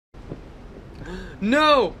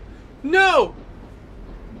No! No!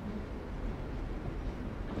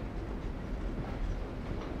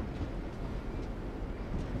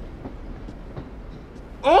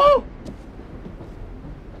 Oh!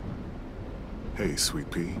 Hey, Sweet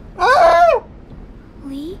Pea. Oh!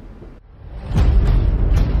 Lee?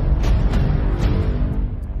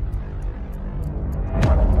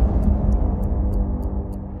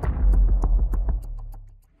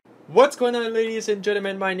 What's going on, ladies and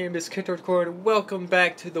gentlemen? My name is KitTortCord. Welcome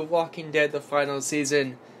back to The Walking Dead, the final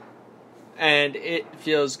season. And it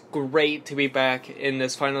feels great to be back in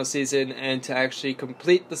this final season and to actually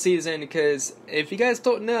complete the season, because if you guys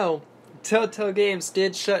don't know, Telltale Games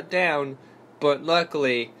did shut down, but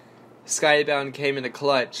luckily Skybound came in the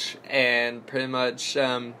clutch and pretty much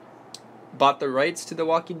bought the rights to The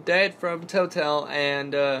Walking Dead from Telltale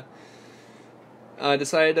and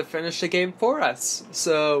decided to finish the game for us.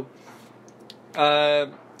 So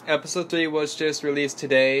episode 3 was just released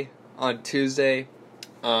today on Tuesday,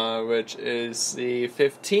 which is the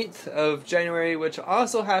 15th of January, which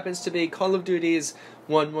also happens to be Call of Duty's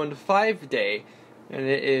 115 day, and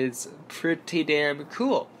it is pretty damn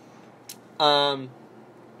cool.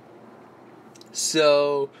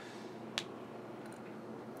 So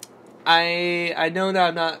I know that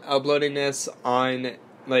I'm not uploading this on,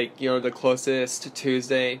 like, the closest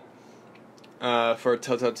Tuesday for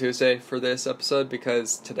Telltale Tuesday for this episode,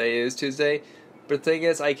 because today is Tuesday. But the thing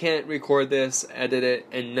is, I can't record this, edit it,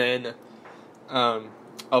 and then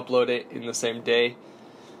upload it in the same day.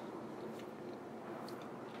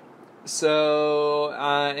 So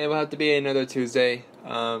it will have to be another Tuesday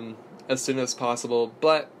as soon as possible.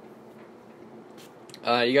 But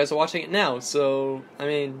you guys are watching it now, so I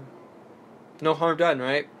mean, no harm done,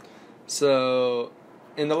 right? So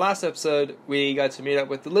in the last episode, we got to meet up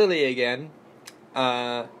with Lily again.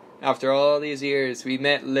 After all these years, we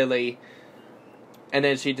met Lily, and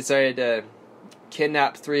then she decided to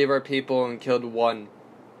kidnap 3 of our people and killed 1.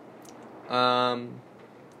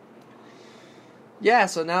 Yeah,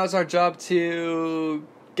 so now it's our job to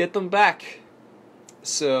get them back.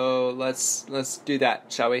 So let's do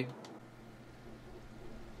that, shall we?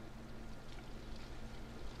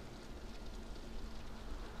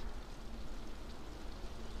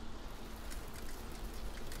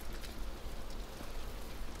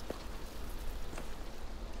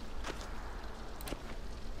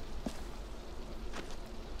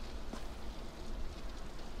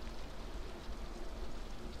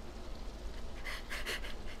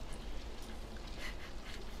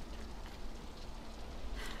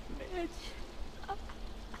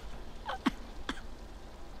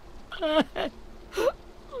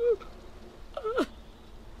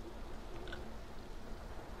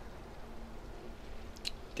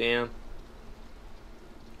 Damn.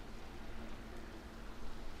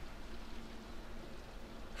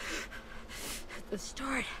 At the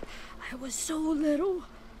start, I was so little,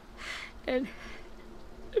 and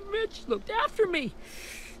Mitch looked after me.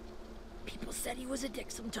 People said he was a dick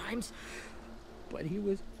sometimes, but he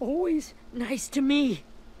was always nice to me.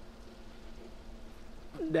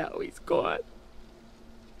 Now he's gone.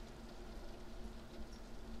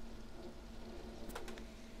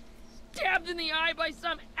 Stabbed in the eye by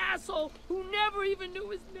some asshole who never even knew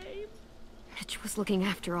his name. Mitch was looking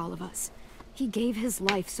after all of us. He gave his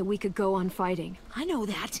life so we could go on fighting. I know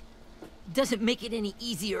that. Doesn't make it any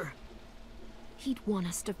easier. He'd want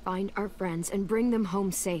us to find our friends and bring them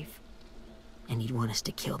home safe. And he'd want us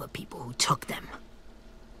to kill the people who took them.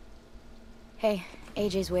 Hey,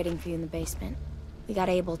 AJ's waiting for you in the basement. We got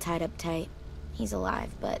Abel tied up tight. He's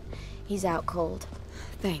alive, but he's out cold.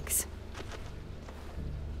 Thanks.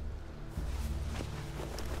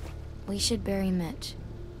 We should bury Mitch.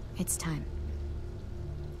 It's time.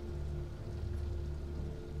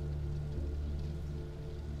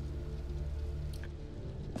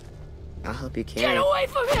 I'll help you Get carry. away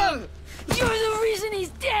from him! You're the reason he's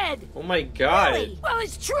dead! Oh my god. Really? Well,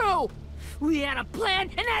 it's true! We had a plan,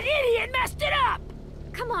 and that idiot messed it up!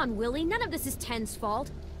 Come on, Willie. None of this is Ten's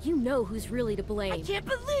fault. You know who's really to blame. I can't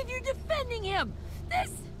believe you're defending him!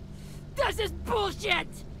 This is bullshit!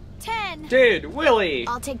 10! Dude, Willie!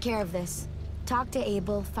 I'll take care of this. Talk to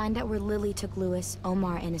Abel, find out where Lily took Lewis,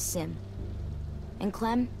 Omar, and Asim. And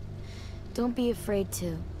Clem, don't be afraid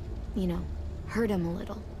to, hurt him a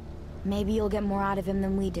little. Maybe you'll get more out of him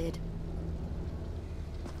than we did.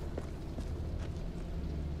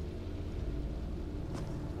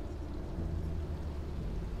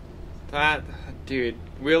 That dude,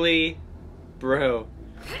 Willie, bro.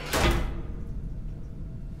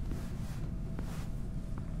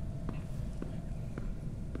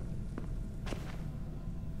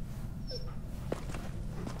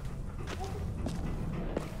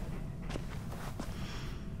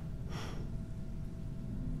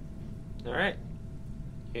 Alright.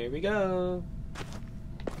 Here we go.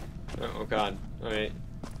 Oh god. Alright.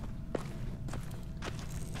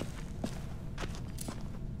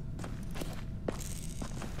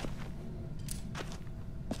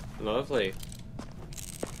 Lovely.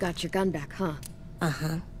 Got your gun back, huh?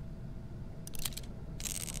 Uh-huh.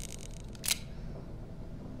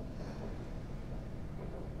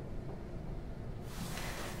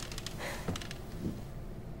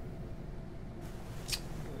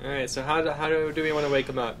 Alright, so how do we want to wake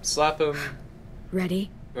him up? Slap him?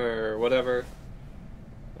 Ready? Or whatever?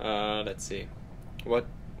 Let's see. What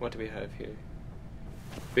do we have here?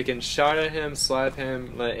 We can shout at him, slap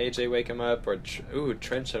him, let AJ wake him up, or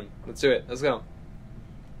trench him. Let's do it. Let's go.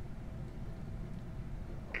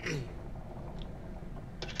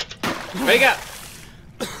 Wake up!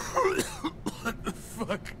 What the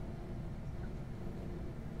fuck?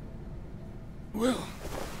 Well,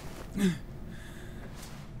 that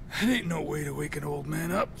ain't no way to wake an old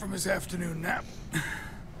man up from his afternoon nap.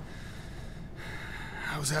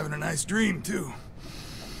 I was having a nice dream, too.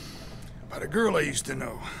 About a girl I used to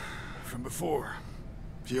know from before.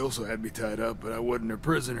 She also had me tied up, but I wasn't her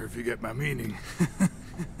prisoner, if you get my meaning.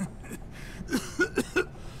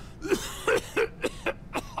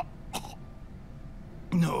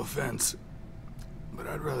 No offense, but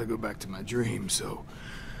I'd rather go back to my dream, so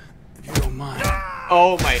if you don't mind.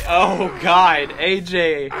 Oh god,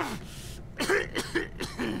 AJ!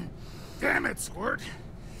 Damn it, Squirt.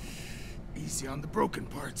 Easy on the broken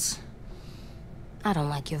parts. I don't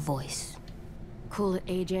like your voice, Cool it,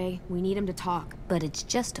 AJ. We need him to talk. but it's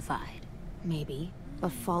justified. Maybe.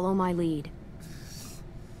 But follow my lead.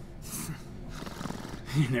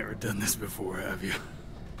 You never done this before, have you?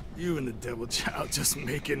 You and the Devil Child just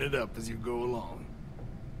making it up as you go along.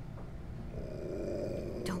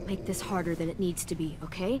 Don't make this harder than it needs to be,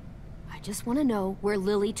 okay? I just want to know where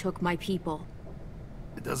Lily took my people.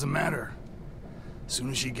 It doesn't matter. As soon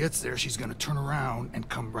as she gets there, she's gonna turn around and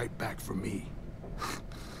come right back for me.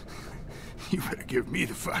 You better give me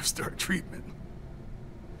the 5-star treatment.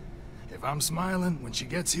 If I'm smiling when she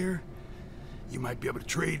gets here, you might be able to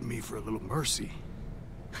trade me for a little mercy.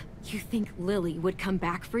 You think Lily would come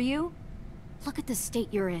back for you? Look at the state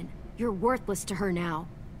you're in. You're worthless to her now.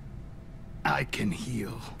 I can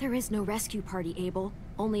heal. There is no rescue party, Abel.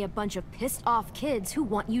 Only a bunch of pissed-off kids who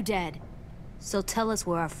want you dead. So tell us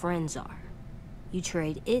where our friends are. You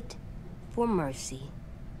trade it for mercy.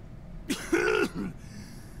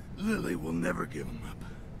 Lily will never give him up.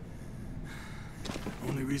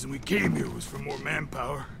 Only reason we came here was for more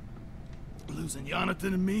manpower. Losing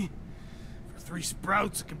Jonathan and me for 3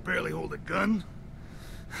 sprouts that can barely hold a gun.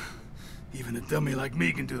 Even a dummy like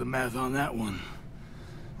me can do the math on that one.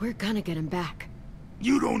 We're gonna get him back.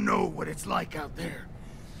 You don't know what it's like out there.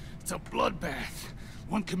 It's a bloodbath.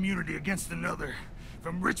 One community against another.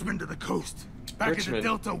 From Richmond to the coast. Back in the Richmond.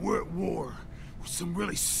 Delta, we're at war. With some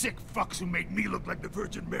really sick fucks who make me look like the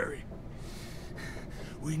Virgin Mary.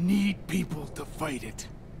 We need people to fight it.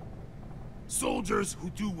 Soldiers who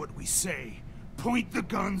do what we say. Point the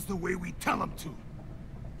guns the way we tell them to.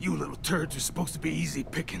 You little turds are supposed to be easy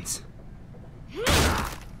pickings.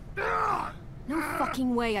 No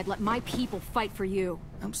fucking way I'd let my people fight for you.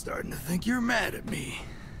 I'm starting to think you're mad at me.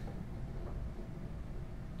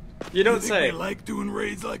 You don't think say. we like doing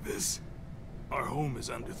raids like this? Our home is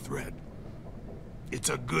under threat. It's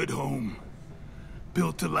a good home.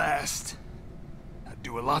 Built to last. I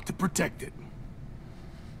do a lot to protect it.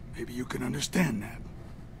 Maybe you can understand that.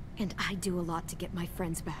 And I do a lot to get my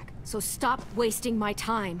friends back. So stop wasting my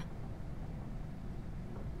time.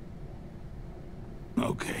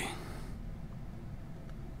 Okay.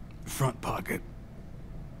 Front pocket.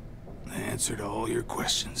 The answer to all your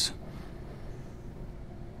questions.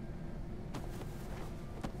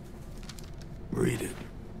 Read it.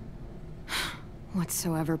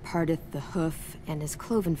 Whatsoever parteth the hoof and is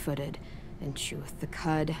cloven-footed, and cheweth the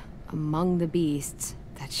cud among the beasts,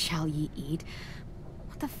 that shall ye eat.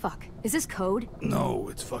 What the fuck? Is this code? No,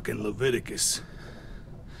 it's fucking Leviticus.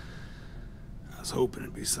 I was hoping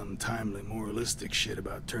it'd be some timely, moralistic shit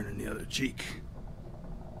about turning the other cheek.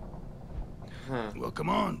 Huh. Well, come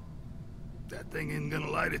on. That thing ain't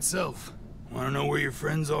gonna light itself. Wanna know where your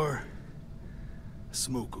friends are?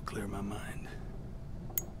 Smoke will clear my mind.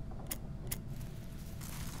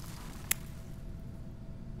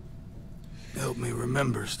 Help me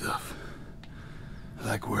remember stuff.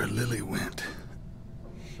 Like where Lily went.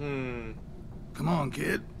 Come on,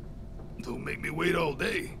 kid. Don't make me wait all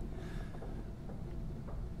day.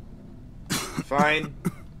 Fine.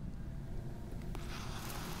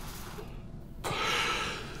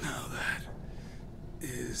 Now that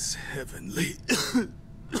is heavenly.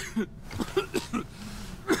 Oh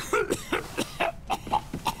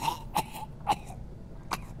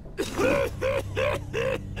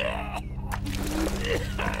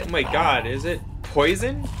my god, is it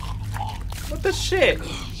poison? What the shit?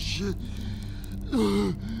 Shit.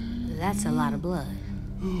 That's a lot of blood.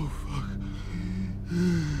 Oh, fuck.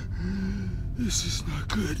 This is not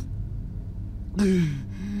good.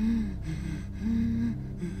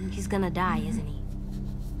 He's gonna die, isn't he?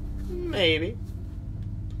 Maybe.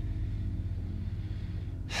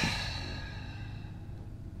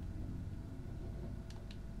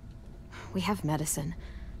 We have medicine.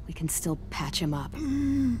 We can still patch him up. I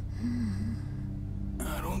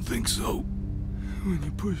don't think so. When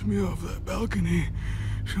you pushed me off that balcony,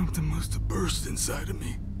 something must have burst inside of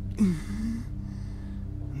me.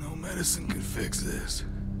 No medicine can fix this.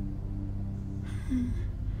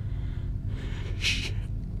 Shit.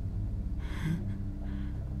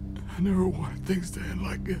 I never wanted things to end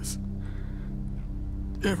like this.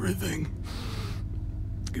 Everything.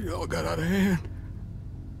 It all got out of hand.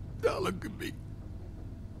 Now look at me.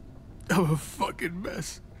 I'm a fucking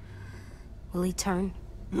mess. Will he turn?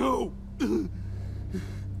 No.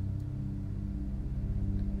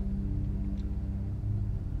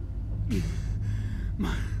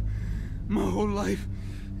 My whole life,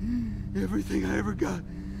 everything I ever got,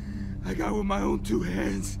 I got with my own two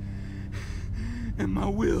hands and my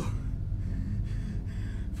will.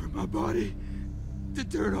 For my body to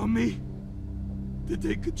turn on me, to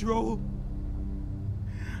take control.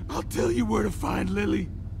 I'll tell you where to find Lily.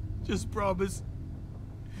 Just promise.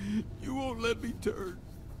 You won't let me turn.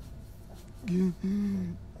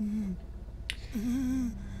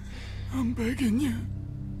 I'm begging you.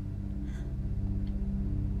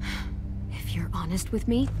 If you're honest with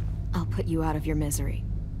me, I'll put you out of your misery.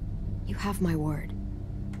 You have my word.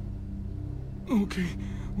 Okay,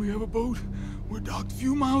 we have a boat. We're docked a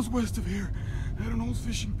few miles west of here, at an old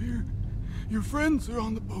fishing pier. Your friends are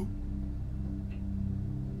on the boat.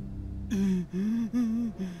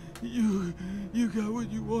 You got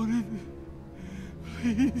what you wanted.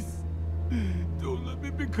 Please, don't let me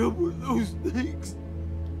become one of those things.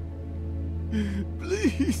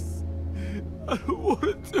 Please, I don't want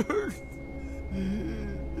to turn.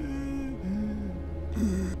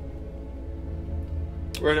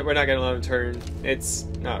 We're not gonna let him turn. It's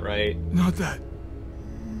not right. Not that.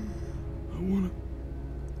 I wanna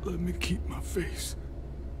let me keep my face.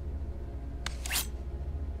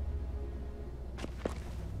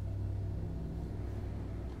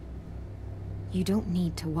 You don't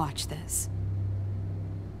need to watch this.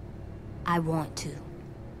 I want to.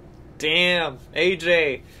 Damn,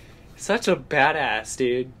 AJ. Such a badass,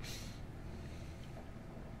 dude.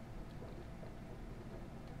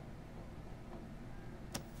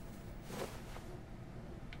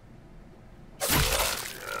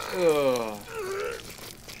 Ugh.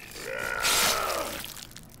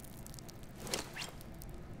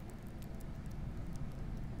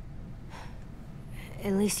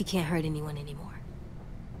 At least he can't hurt anyone anymore.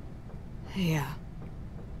 Yeah.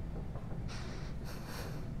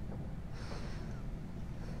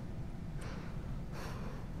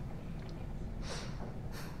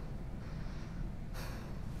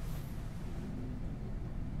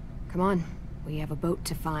 Come on, we have a boat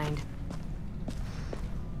to find.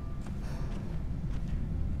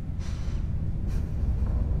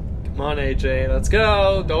 Come on, AJ, let's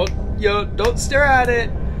go. Don't stare at it.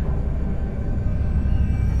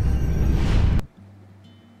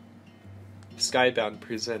 Skybound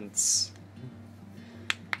presents.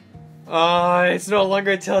 It's no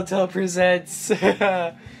longer Telltale Presents.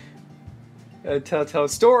 A Telltale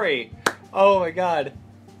Story. Oh my god.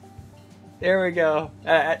 There we go.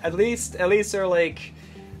 At least they're like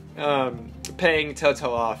paying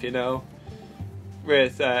Telltale off, you know,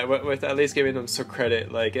 with at least giving them some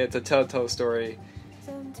credit. Like, it's a Telltale Story.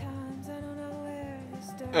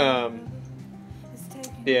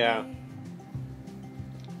 Yeah.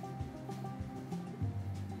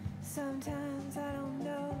 Sometimes I don't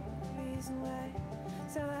know the reason why,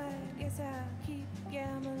 so I guess I'll keep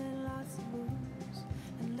gambling, lots of moves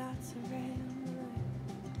and lots of rambling.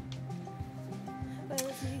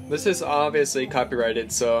 This is obviously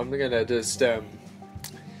copyrighted, so I'm gonna just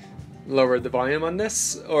lower the volume on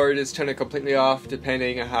this, or just turn it completely off,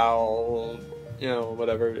 depending how, you know,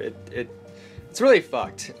 whatever. It's really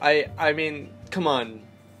fucked. I mean, come on.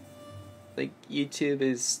 Like, YouTube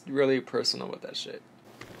is really personal with that shit.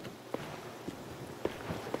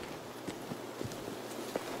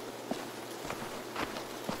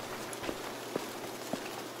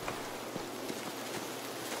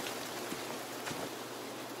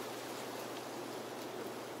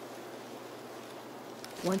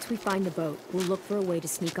 Once we find the boat, we'll look for a way to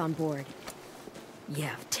sneak on board.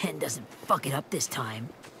 Yeah, if Ten doesn't fuck it up this time.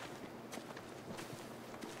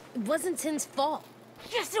 It wasn't Tin's fault.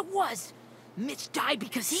 Yes, it was! Mitch died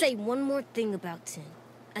because he— Say one more thing about Tin.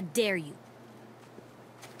 I dare you.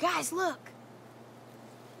 Guys, look.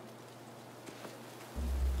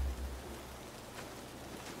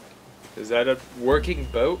 Is that a working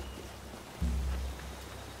boat?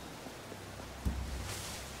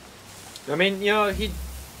 I mean, you know, he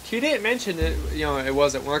didn't mention it, you know, it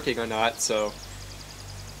wasn't working or not, so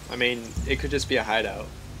I mean, it could just be a hideout.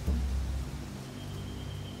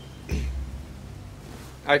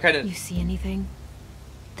 I kind of... You see anything?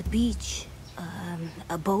 The beach,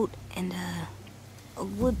 a boat, and a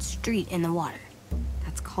wood street in the water.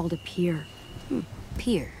 That's called a pier.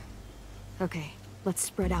 Pier. Okay, let's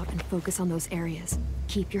spread out and focus on those areas.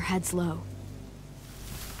 Keep your heads low.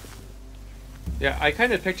 Yeah, I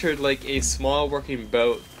kind of pictured like a small working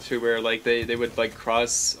boat to where like they would like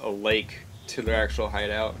cross a lake to their actual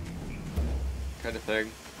hideout kind of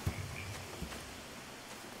thing.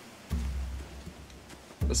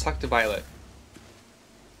 Let's talk to Violet.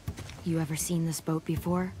 You ever seen this boat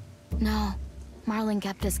before? No. Marlin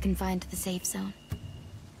kept us confined to the safe zone.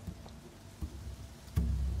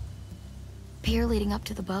 Pier leading up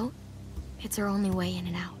to the boat? It's our only way in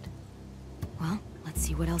and out. Well, let's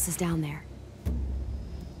see what else is down there.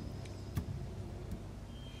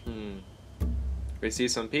 We see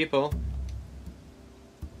some people.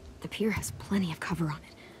 The pier has plenty of cover on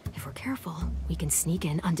it. If we're careful, we can sneak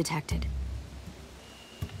in undetected.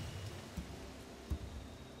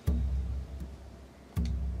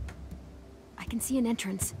 I can see an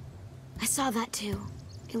entrance. I saw that too.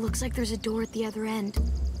 It looks like there's a door at the other end.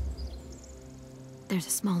 There's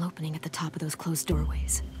a small opening at the top of those closed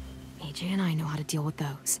doorways. AJ and I know how to deal with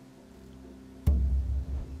those.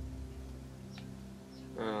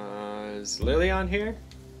 Is Lily on here?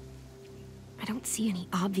 I don't see any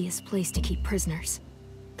obvious place to keep prisoners.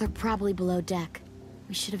 They're probably below deck.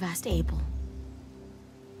 We should have asked Abel.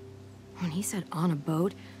 When he said on a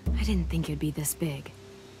boat, I didn't think it'd be this big.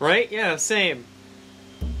 Right? Yeah, same.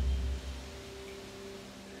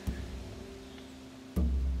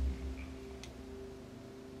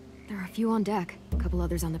 There are a few on deck, a couple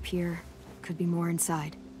others on the pier. Could be more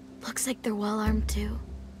inside. Looks like they're well armed too.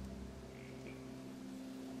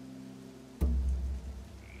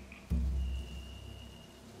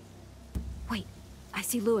 Wait, I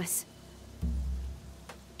see Lewis.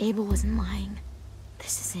 Abel wasn't lying.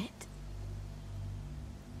 This is it.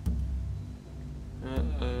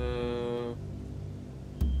 Uh-oh.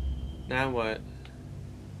 Now what?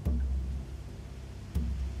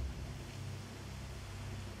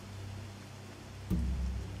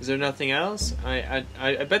 Is there nothing else? I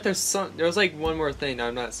bet there's like one more thing that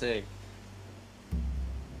I'm not saying.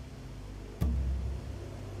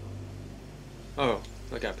 Oh,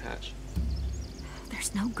 look at Patch.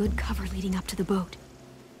 There's no good cover leading up to the boat.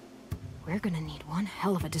 We're gonna need one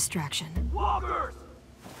hell of a distraction. Walkers!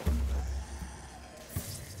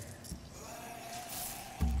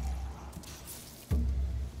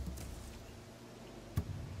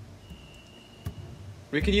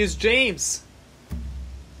 We could use James!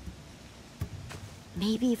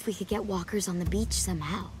 Maybe if we could get walkers on the beach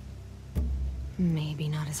somehow. Maybe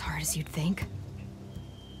not as hard as you'd think.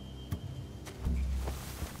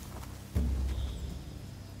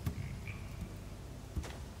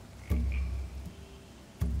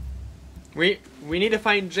 We need to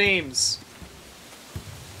find James.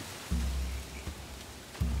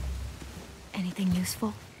 Anything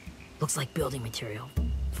useful? Looks like building material.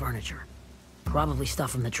 Furniture. Probably stuff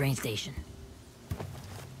from the train station.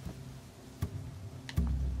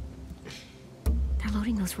 They're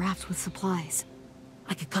loading those rafts with supplies.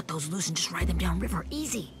 I could cut those loose and just ride them downriver.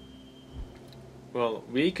 Easy. Well,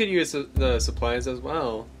 we could use the supplies as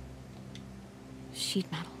well.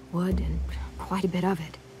 Sheet metal, wood, and quite a bit of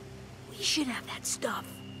it. We should have that stuff.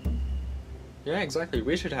 Yeah, exactly.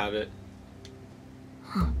 We should have it.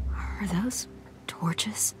 Huh. Are those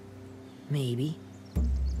torches? Maybe.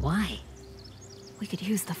 Why? We could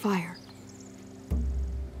use the fire.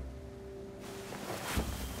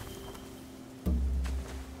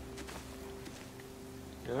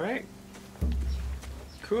 Alright.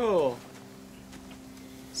 Cool.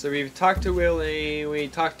 So we've talked to Willie, we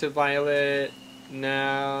talked to Violet.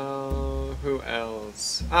 Now, who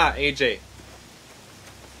else? Ah, AJ.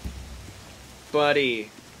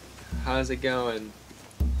 Buddy, how's it going?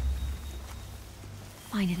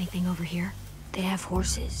 Find anything over here? They have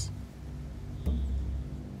horses.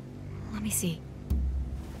 Let me see.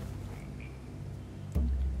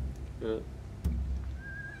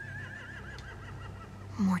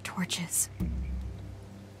 torches.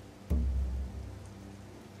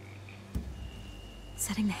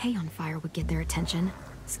 Setting the hay on fire would get their attention.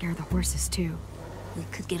 Scare the horses, too. We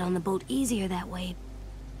could get on the boat easier that way.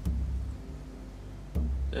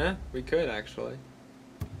 Yeah, we could actually.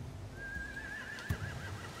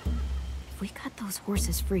 If we cut those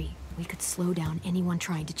horses free, we could slow down anyone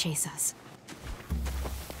trying to chase us.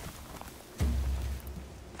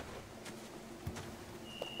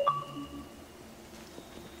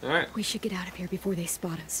 Alright. We should get out of here before they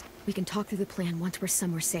spot us. We can talk through the plan once we're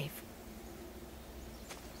somewhere safe.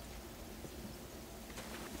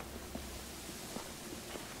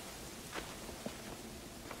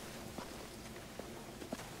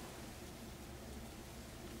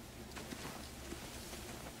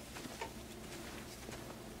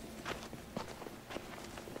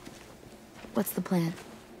 What's the plan?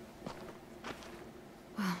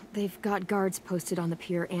 Well, they've got guards posted on the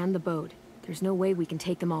pier and the boat. There's no way we can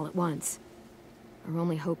take them all at once. Our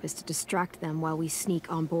only hope is to distract them while we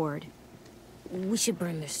sneak on board. We should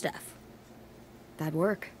burn their stuff. That'd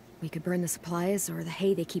work. We could burn the supplies or the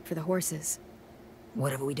hay they keep for the horses.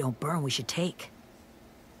 Whatever we don't burn, we should take.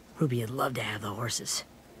 Ruby would love to have the horses.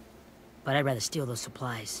 But I'd rather steal those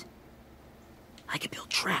supplies. I could build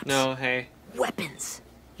traps. No, hey. Weapons.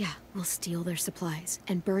 Yeah, we'll steal their supplies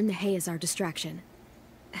and burn the hay as our distraction.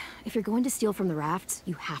 If you're going to steal from the rafts,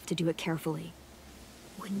 you have to do it carefully.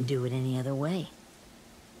 Wouldn't do it any other way.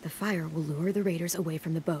 The fire will lure the raiders away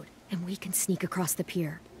from the boat, and we can sneak across the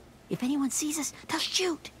pier. If anyone sees us, they'll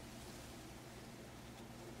shoot.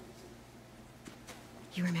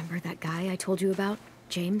 You remember that guy I told you about,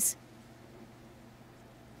 James?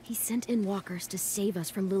 He sent in walkers to save us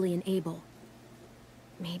from Lily and Abel.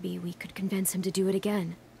 Maybe we could convince him to do it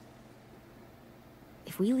again.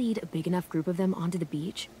 If we lead a big enough group of them onto the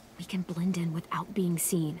beach, we can blend in without being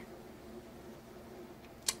seen.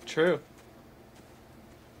 True.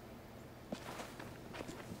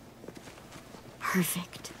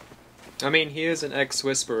 Perfect. I mean, he is an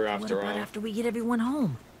ex-whisperer What after about all. after we get everyone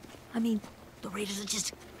home? I mean, the raiders will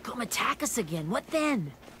just come attack us again. What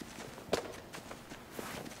then?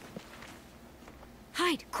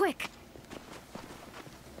 Hide, quick!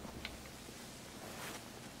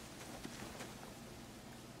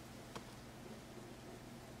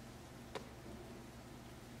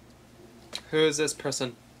 Who is this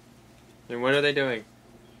person? And what are they doing?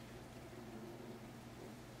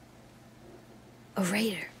 A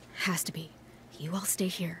raider. Has to be. You all stay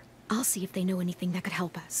here. I'll see if they know anything that could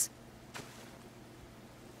help us.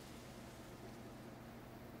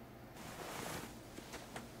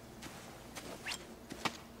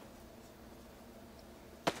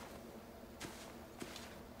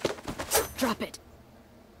 Drop it.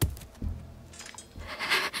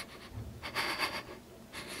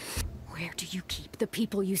 Where do you keep the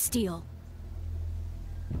people you steal?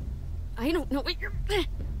 I don't know what you're...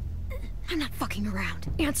 I'm not fucking around.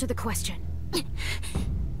 Answer the question.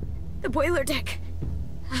 The boiler deck.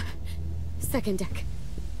 Second deck.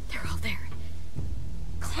 They're all there.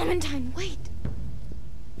 Clementine, wait.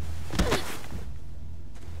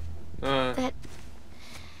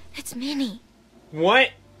 It's Minnie. What?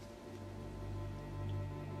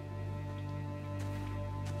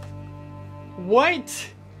 What?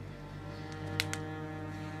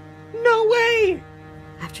 No way!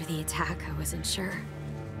 After the attack, I wasn't sure.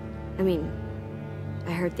 I mean,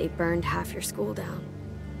 I heard they burned half your school down.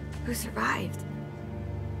 Who survived?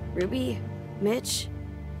 Ruby? Mitch?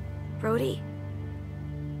 Brody?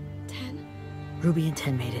 Ten? Ruby and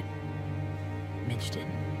Ten made it. Mitch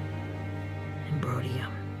didn't. And Brody,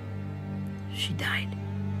 she died.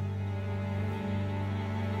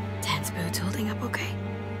 Ten's boots holding up okay?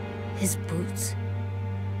 His boots.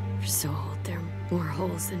 They're so old, there are more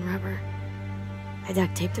holes than rubber. I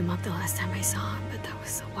duct taped him up the last time I saw him, but that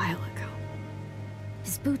was a while ago.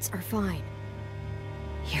 His boots are fine.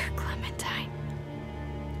 You're Clementine.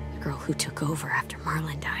 The girl who took over after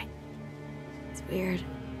Marlon died. It's weird.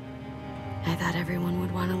 I thought everyone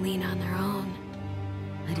would want to lean on their own.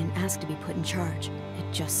 I didn't ask to be put in charge.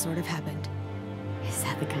 It just sort of happened. Is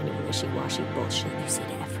that the kind of wishy-washy bullshit you say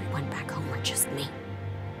to everyone back home, or just me?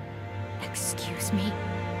 Excuse me?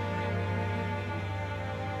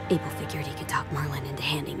 Abel figured he could talk Marlon into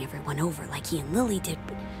handing everyone over like he and Lily did,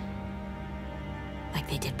 but... like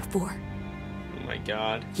they did before. Oh my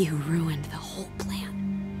god. You ruined the whole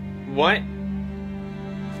plan. What?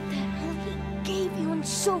 The hell he gave you and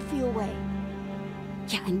Sophie away.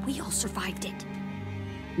 Yeah, and we all survived it.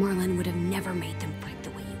 Marlon would have never made them fight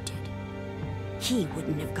the way you did. He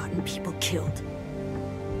wouldn't have gotten people killed.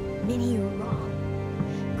 Minnie, you're wrong.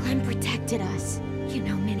 Clem protected us. You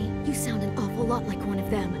know, Minnie, you sound an awful lot like one of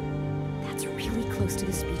them. That's really close to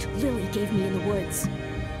the speech Lily gave me in the woods.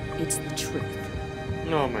 It's the truth.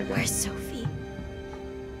 Oh my god. Where's Sophie?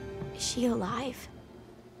 Is she alive?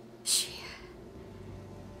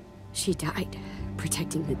 She died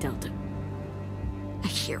protecting the Delta. A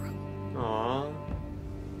hero. Aww.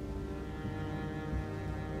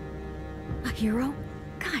 A hero?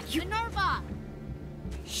 God, you... Minerva!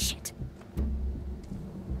 Shit.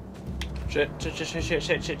 Shit.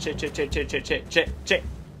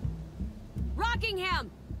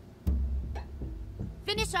 Rockingham!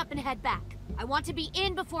 Finish up and head back. I want to be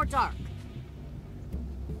in before dark.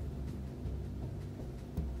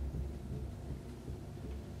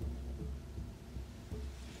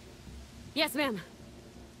 Yes, ma'am.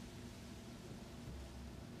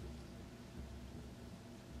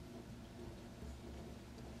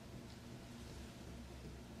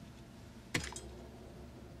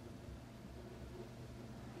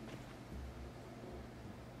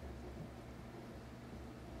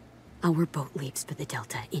 Our boat leaves for the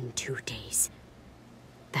Delta in 2 days.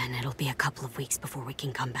 Then it'll be a couple of weeks before we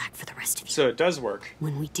can come back for the rest of you. So it does work.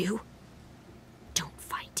 When we do, don't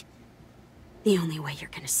fight. The only way you're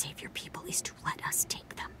gonna save your people is to let us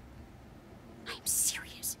take them. I'm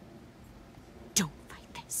serious. Don't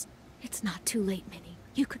fight this. It's not too late, Minnie.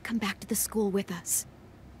 You could come back to the school with us.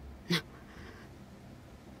 No.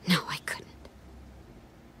 No, I couldn't.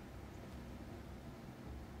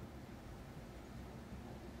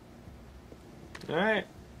 Alright.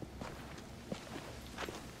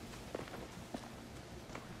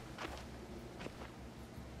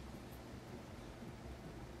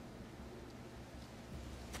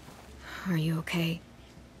 Are you okay?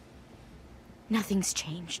 Nothing's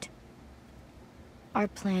changed. Our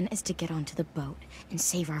plan is to get onto the boat and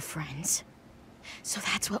save our friends. So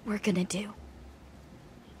that's what we're gonna do.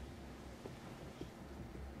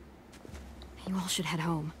 You all should head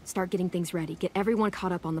home. Start getting things ready. Get everyone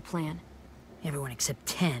caught up on the plan. Everyone except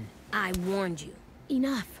 10. I warned you.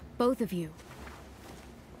 Enough, both of you.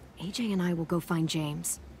 AJ and I will go find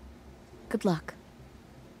James. Good luck.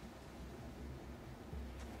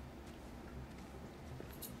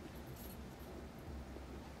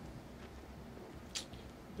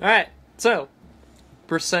 Alright, so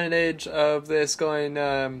percentage of this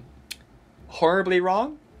going horribly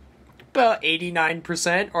wrong? About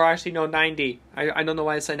 89%, or actually no, 90. I don't know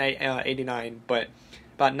why I said 89, but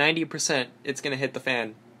about 90% it's gonna hit the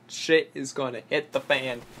fan. Shit is gonna hit the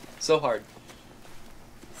fan so hard.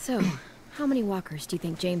 So, how many walkers do you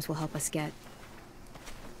think James will help us get?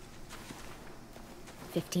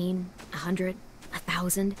 15? 100?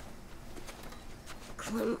 1,000?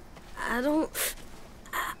 Clem, I don't...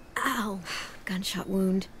 Ow. Gunshot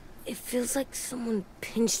wound. It feels like someone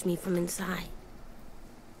pinched me from inside.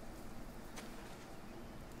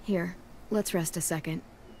 Here, let's rest a second.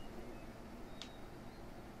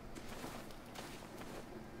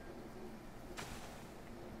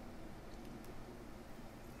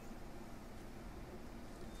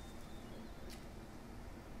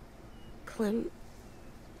 Clem,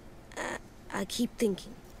 I keep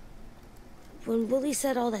thinking. When Willie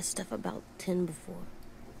said all that stuff about 10 before,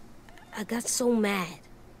 I got so mad.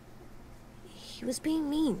 He was being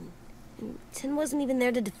mean, and 10 wasn't even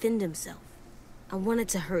there to defend himself. I wanted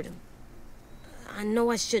to hurt him. I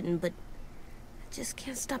know I shouldn't, but I just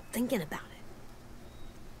can't stop thinking about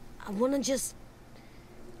it. I want to just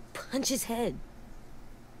punch his head.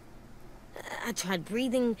 I tried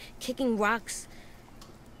breathing, kicking rocks.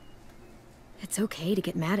 It's okay to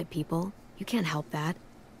get mad at people. You can't help that.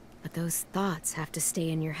 But those thoughts have to stay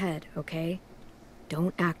in your head, okay?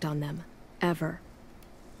 Don't act on them. Ever.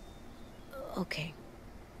 Okay.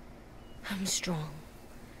 I'm strong.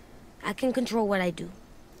 I can control what I do.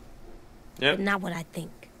 Yep. But not what I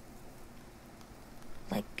think.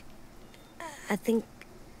 Like, I think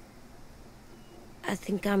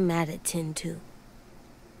I'm mad at 10 too.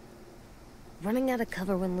 Running out of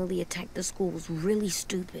cover when Lily attacked the school was really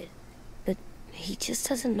stupid. But he just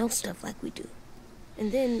doesn't know stuff like we do.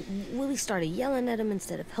 And then Willie started yelling at him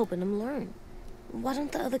instead of helping him learn. Why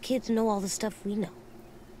don't the other kids know all the stuff we know?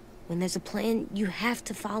 When there's a plan, you have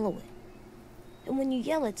to follow it. And when you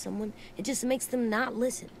yell at someone, it just makes them not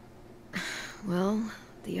listen. Well,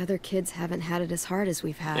 the other kids haven't had it as hard as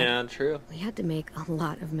we've had. Yeah, true. We had to make a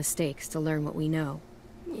lot of mistakes to learn what we know.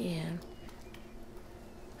 Yeah.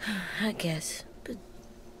 I guess. But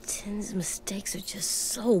 10's mistakes are just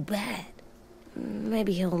so bad.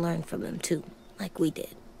 Maybe he'll learn from them too, like we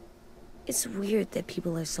did. It's weird that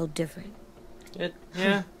people are so different.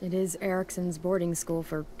 Yeah. It is Erickson's boarding school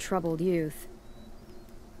for troubled youth.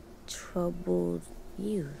 Troubled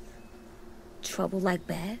youth. trouble like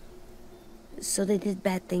bad? So they did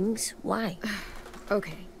bad things? Why?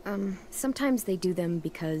 Okay, sometimes they do them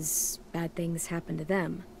because bad things happen to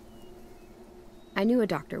them. I knew a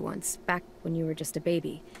doctor once, back when you were just a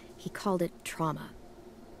baby. He called it trauma.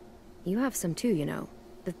 You have some too, you know.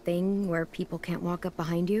 The thing where people can't walk up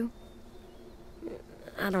behind you.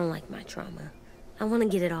 I don't like my trauma. I want to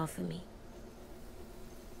get it off of me.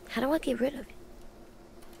 How do I get rid of it?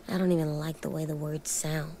 I don't even like the way the word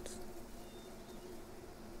sounds.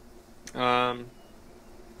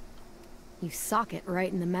 You sock it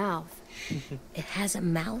right in the mouth. It has a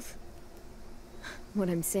mouth? What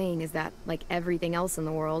I'm saying is that, like everything else in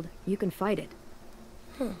the world, you can fight it.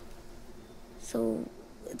 Huh. So,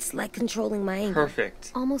 it's like controlling my anger.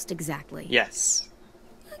 Perfect. Almost exactly. Yes.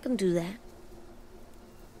 I can do that.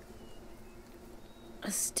 I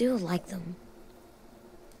still like them.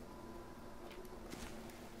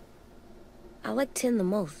 I like Tin the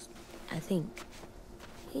most, I think.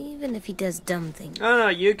 Even if he does dumb things. I don't know,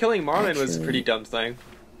 you killing Marlon was a Actually, pretty dumb thing.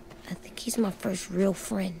 I think he's my first real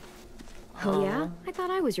friend. Oh yeah? I thought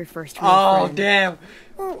I was your first real Oh, friend. damn.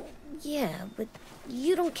 Well, yeah, but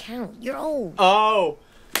you don't count. You're old. Oh.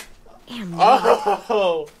 Damn,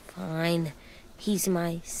 Oh. Fine. He's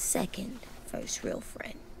my second first real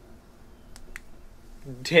friend.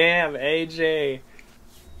 Damn, AJ.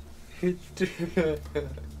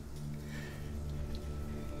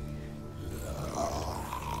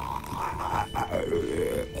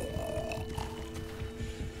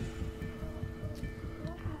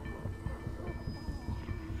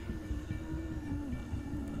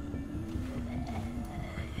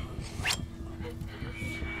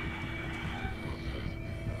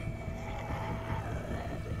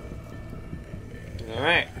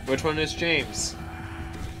 Alright, which one is James?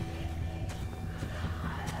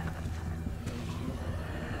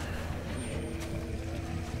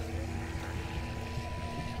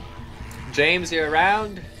 James, you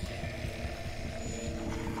around?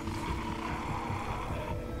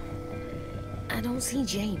 I don't see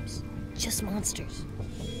James. Just monsters.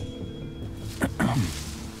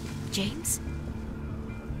 James?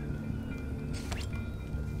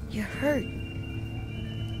 You're hurt.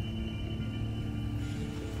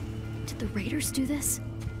 Did the Raiders do this?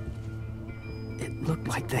 It looked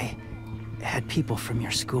like they had people from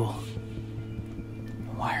your school.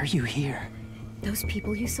 Why are you here? Those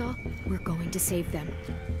people you saw, we're going to save them.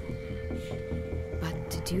 But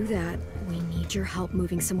to do that, we need your help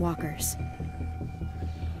moving some walkers.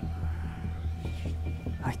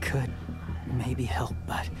 I could maybe help,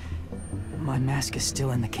 but my mask is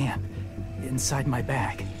still in the camp, inside my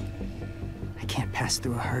bag. I can't pass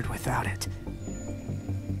through a herd without it.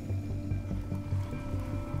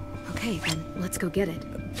 Okay, then let's go get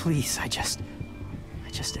it. Please, I just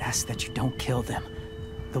ask that you don't kill them.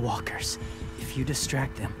 The walkers. If you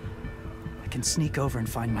distract them, I can sneak over and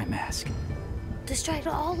find my mask. Distract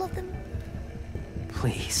all of them?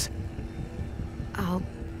 Please. I'll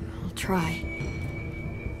try.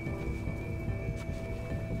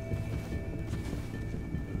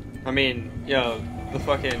 I mean, yo, the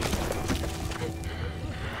fucking...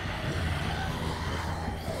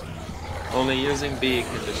 Only using B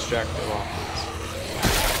can distract the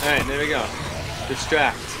walkers. Alright, there we go.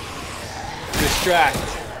 Distract. Distract.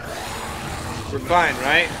 We're fine,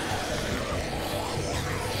 right?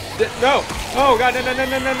 No! Oh god, no, no, no,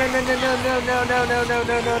 no, no, no, no, no, no, no, no, no, no,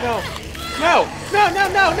 no, no, no. No! No, no,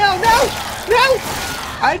 no, no, no! No!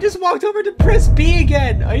 I just walked over to press B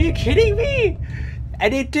again! Are you kidding me?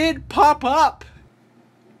 And it did pop up!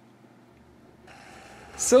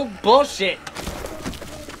 So bullshit!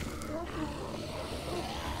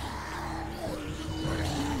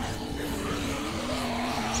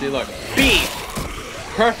 See, look. B!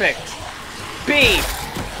 Perfect! B!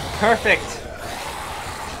 Perfect!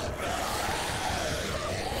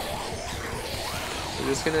 We're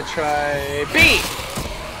just gonna try B!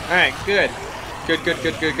 Alright, good. Good, good,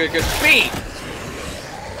 good, good, good, good. B!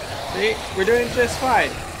 See? We're doing just fine.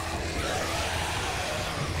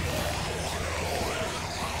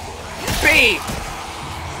 B!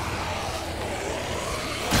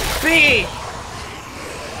 B!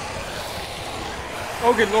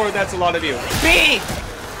 Oh good lord, that's a lot of you. B!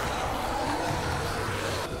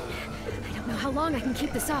 I don't know how long I can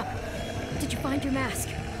keep this up. Did you find your mask?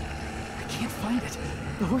 I can't find it.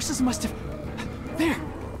 The horses must have... There!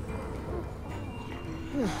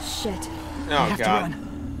 Oh, shit. I Oh have to god.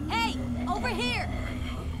 run. Hey, over here!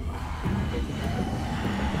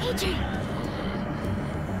 AJ!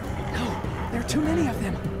 No, there are too many of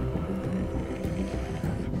them.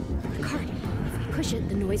 Cart. If we push it,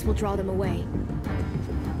 the noise will draw them away.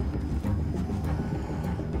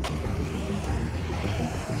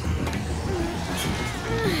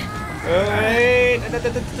 Wait.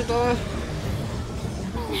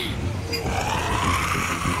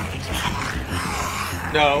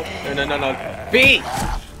 No. B!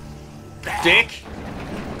 Dick!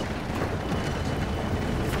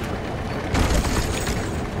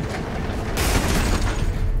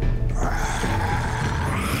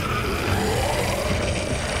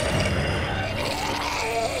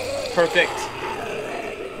 Perfect.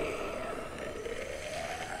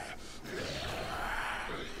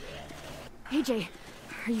 AJ,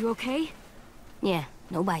 are you okay? Yeah,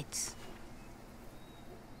 no bites.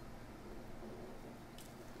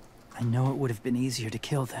 I know it would have been easier to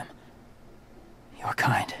kill them. You're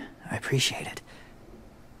kind. I appreciate it.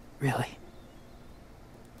 Really.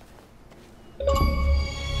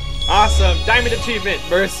 Awesome! Diamond achievement!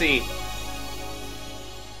 Mercy!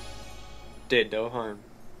 Did no harm.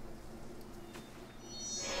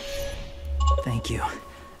 Thank you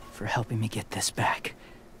for helping me get this back.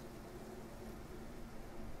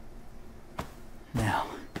 Now,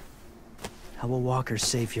 how will Walker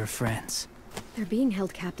save your friends? They're being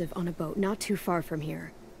held captive on a boat not too far from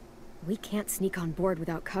here. We can't sneak on board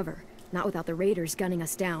without cover, not without the raiders gunning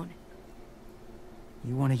us down.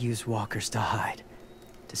 You want to use walkers to hide?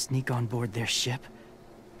 To sneak on board their ship?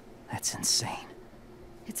 That's insane.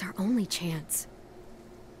 It's our only chance.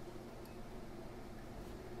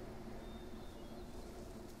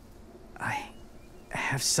 I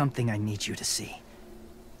have something I need you to see,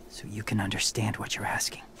 so you can understand what you're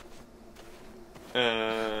asking.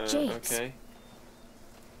 James. Okay.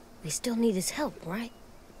 We still need his help, right?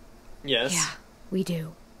 Yes. Yeah, we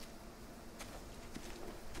do.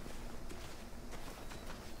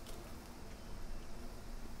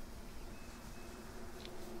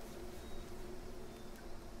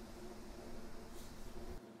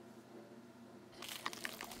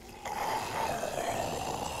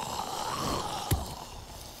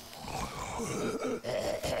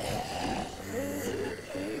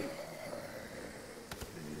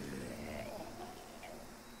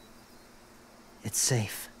 It's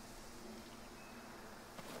safe.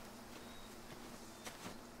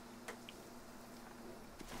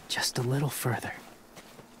 Just a little further.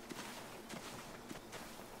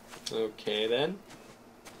 Okay then.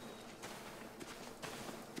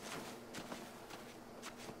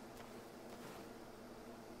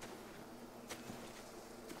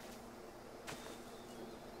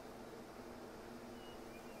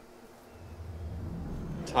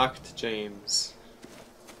 Talk to James.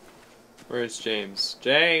 Where's James?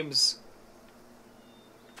 James!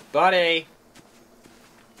 Buddy!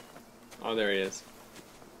 Oh, there he is.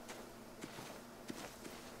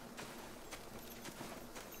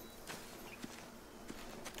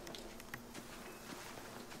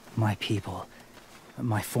 My people,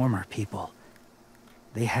 my former people,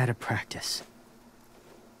 they had a practice.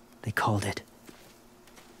 They called it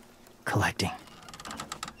collecting.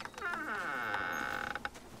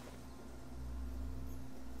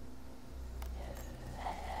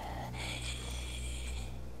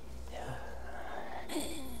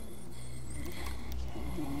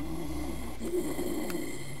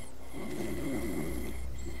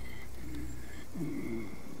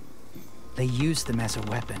 They use them as a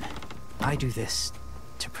weapon. I do this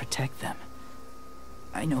to protect them.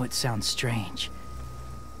 I know it sounds strange,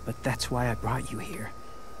 but that's why I brought you here.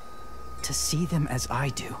 To see them as I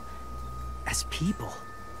do. As people.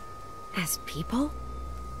 As people?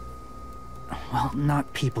 Well,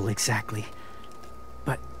 not people exactly,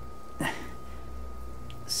 but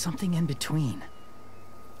something in between.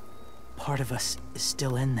 Part of us is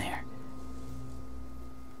still in there.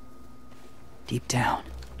 Deep down.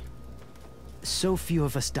 So few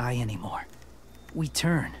of us die anymore. We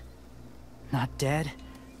turn. Not dead,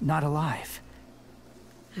 not alive.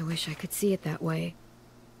 I wish I could see it that way.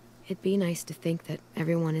 It'd be nice to think that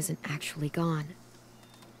everyone isn't actually gone.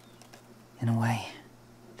 In a way,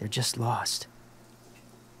 they're just lost.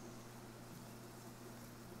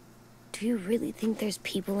 Do you really think there's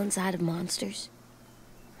people inside of monsters?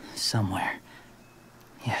 Somewhere.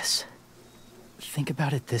 Yes. Think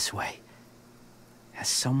about it this way. Has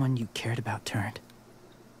someone you cared about turned?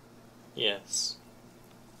 Yes.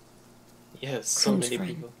 Yes, so Clem's many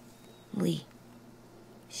friend, people. Lee.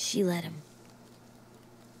 She let him.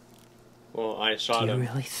 Well, I shot Do him. you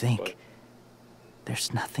really think but-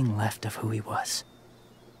 there's nothing left of who he was?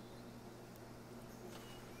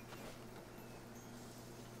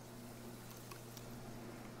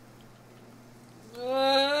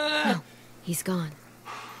 No, he's gone.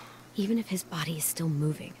 Even if his body is still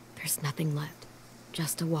moving, there's nothing left.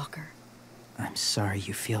 Just a walker. I'm sorry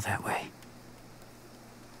you feel that way.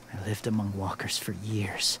 I lived among walkers for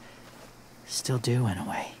years. Still do, in a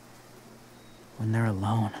way. when they're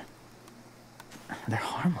alone, they're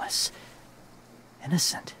harmless,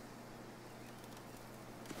 innocent.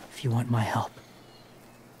 If you want my help,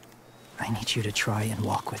 I need you to try and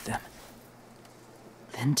walk with them.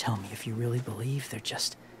 Then tell me if you really believe they're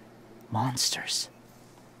just monsters.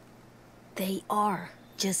 They are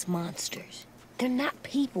just monsters. They're not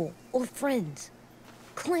people or friends.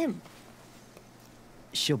 Clem,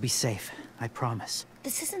 She'll be safe, I promise.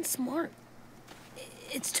 this isn't smart.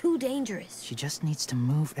 It's too dangerous. She just needs to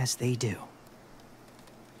move as they do.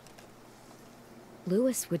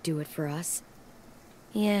 Louis would do it for us.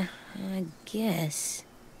 Yeah, I guess.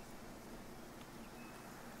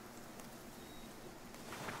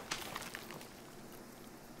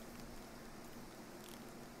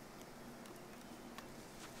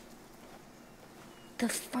 The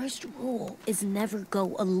first rule is never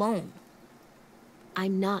go alone.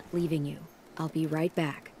 I'm not leaving you. I'll be right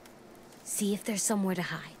back. See if there's somewhere to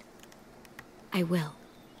hide. I will.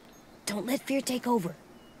 Don't let fear take over.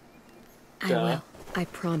 I Duh. will. I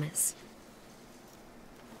promise.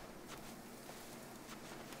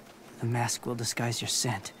 The mask will disguise your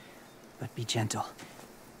scent, but be gentle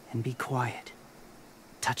and be quiet.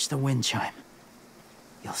 Touch the wind chime.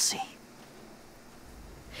 You'll see.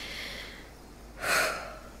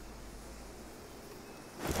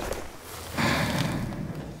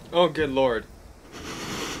 Oh, good lord.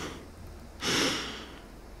 Touch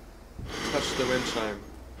the wind chime.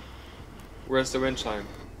 Where's the wind chime?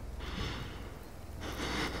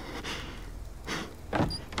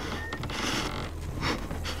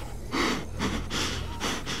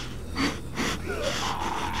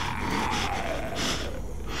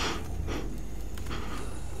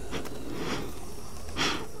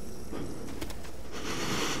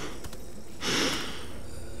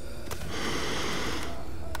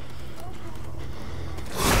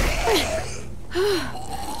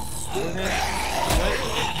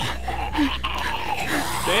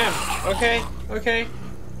 Damn. Okay. Okay.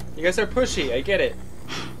 You guys are pushy. I get it.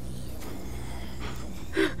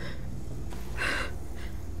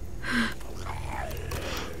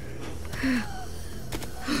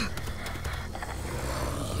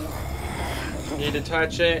 You need to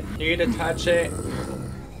touch it. You need to touch it.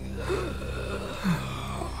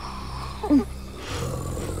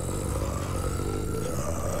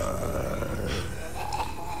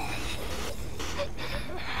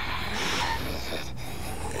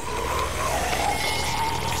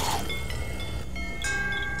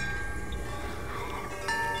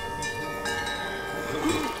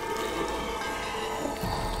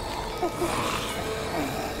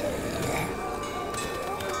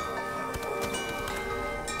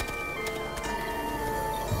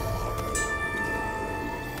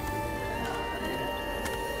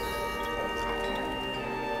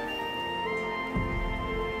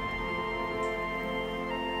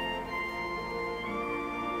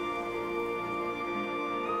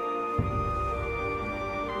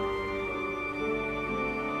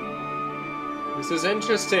 This is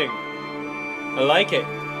interesting. I like it.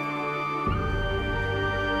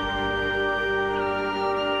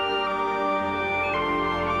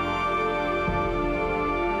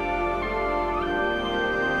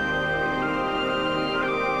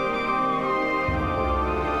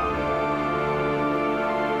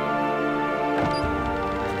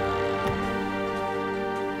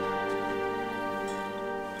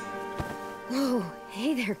 Whoa,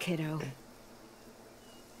 hey there, kiddo.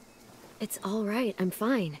 It's all right. I'm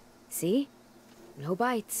fine. See? No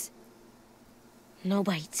bites. No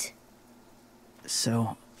bites.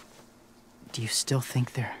 So, do you still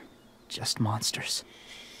think they're just monsters?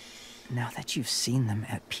 Now that you've seen them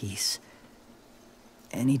at peace,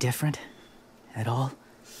 any different at all?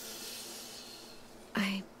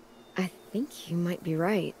 I think you might be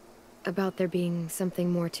right about there being something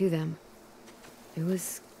more to them. It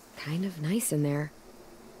was kind of nice in there.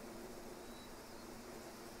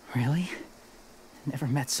 Really? Never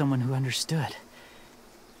met someone who understood.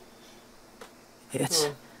 It's...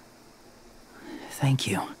 Oh. Thank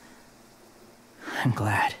you. I'm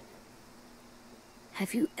glad.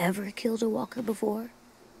 Have you ever killed a walker before?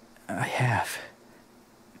 I have.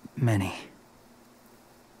 Many.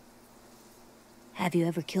 Have you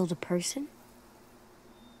ever killed a person?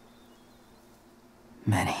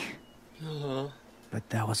 Many. Uh-huh. But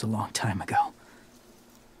that was a long time ago.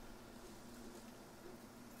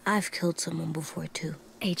 I've killed someone before too.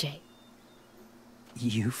 AJ.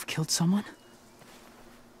 You've killed someone?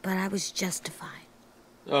 But I was justified.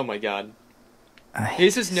 Oh my god. I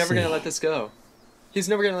He's just never gonna see. let this go. He's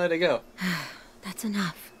never gonna let it go. That's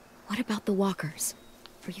enough. What about the walkers?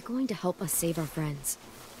 Are you going to help us save our friends?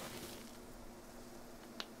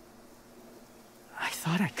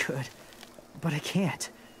 thought I could, but I can't.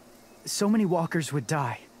 So many walkers would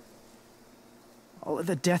die. All of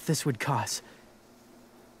the death this would cause.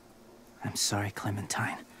 I'm sorry,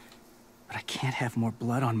 Clementine, but I can't have more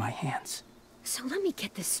blood on my hands. So let me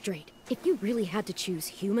get this straight. If you really had to choose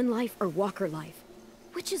human life or walker life,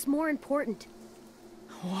 which is more important?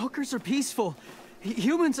 Walkers are peaceful.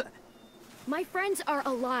 Humans... My friends are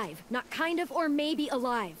alive, not kind of or maybe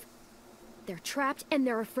alive. They're trapped and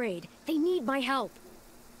they're afraid. They need my help.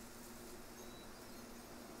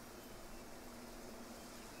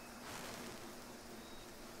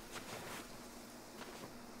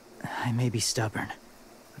 I may be stubborn,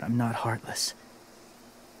 but I'm not heartless.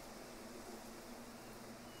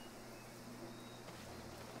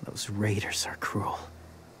 Those raiders are cruel.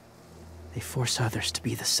 They force others to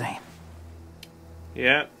be the same.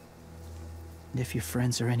 Yeah. And if your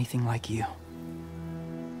friends are anything like you,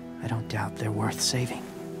 I don't doubt they're worth saving.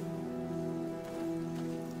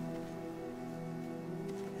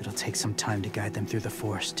 It'll take some time to guide them through the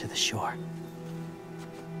forest to the shore.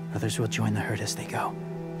 Others will join the herd as they go.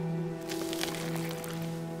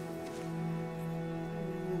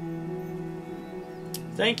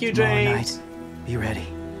 Thank you, Tomorrow James. night, be ready.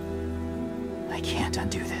 I can't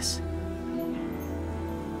undo this.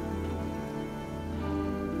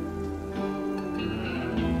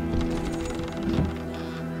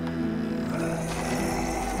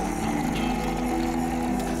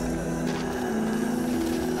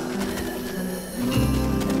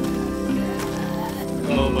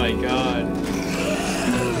 Oh my god.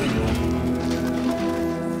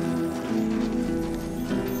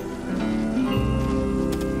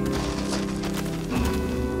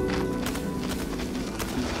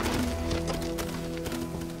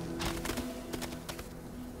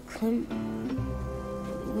 Clem,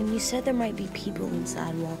 when you said there might be people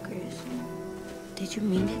inside walkers, did you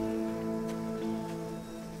mean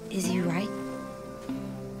it? Is he right?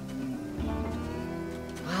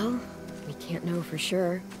 Well, we can't know for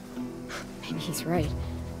sure. Maybe he's right.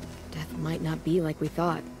 Death might not be like we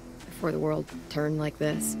thought before the world turned like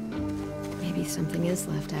this. Maybe something is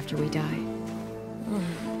left after we die.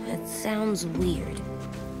 It sounds weird.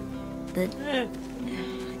 But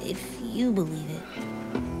if you believe it,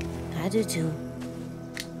 I do too.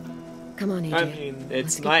 Come on, AJ. I mean, it's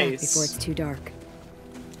Let's get back nice. before it's too dark.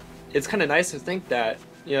 It's kind of nice to think that,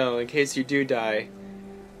 you know, in case you do die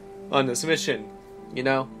on this mission, you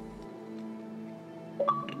know?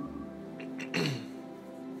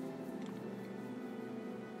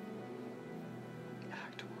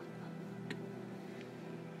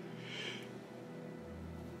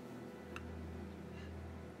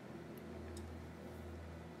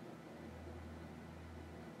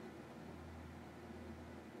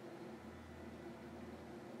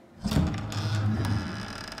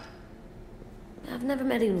 I've never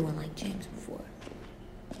met anyone like James before.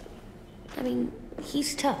 I mean,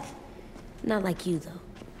 he's tough. Not like you, though.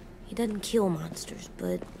 He doesn't kill monsters,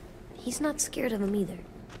 but he's not scared of them either.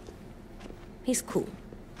 He's cool.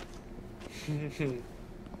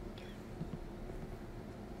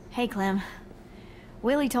 Hey, Clem.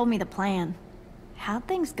 Willie told me the plan. How'd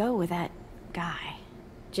things go with that guy?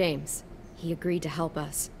 James, he agreed to help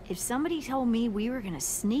us. If somebody told me we were gonna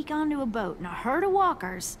sneak onto a boat in a herd of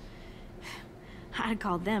walkers, I'd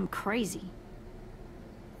call them crazy.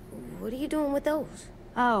 What are you doing with those?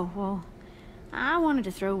 Oh, well, I wanted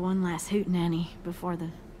to throw one last hootenanny before the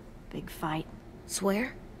big fight.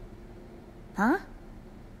 Swear? Huh?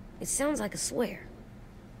 It sounds like a swear.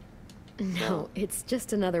 No, it's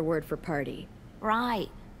just another word for party. Right.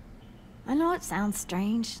 I know it sounds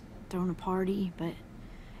strange, throwing a party, but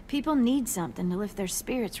people need something to lift their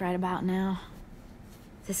spirits right about now.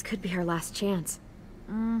 This could be our last chance.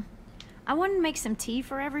 I wanted to make some tea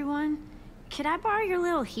for everyone. Could I borrow your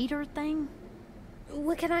little heater thing?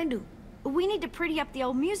 What can I do? We need to pretty up the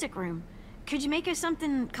old music room. Could you make us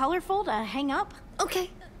something colorful to hang up?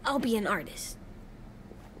 Okay, I'll be an artist.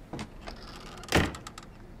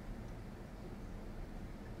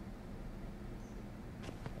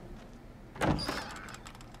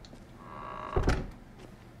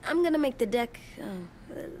 I'm gonna make the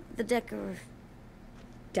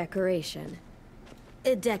Decoration.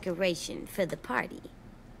 a decoration for the party.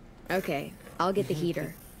 Okay, I'll get the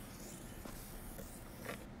heater.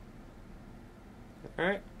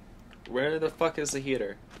 Alright. Where the fuck is the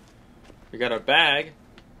heater? We got a bag.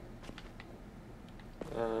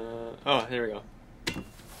 Oh, here we go.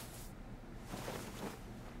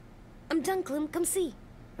 I'm done, Clem. Come see.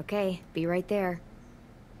 Okay, be right there.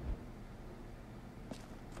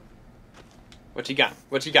 What you got?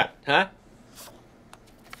 What you got? Huh?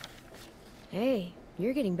 Hey,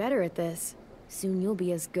 you're getting better at this. Soon you'll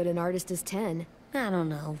be as good an artist as Ten. I don't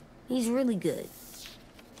know. He's really good.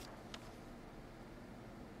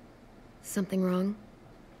 Something wrong?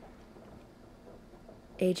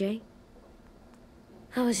 AJ?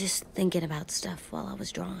 I was just thinking about stuff while I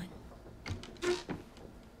was drawing.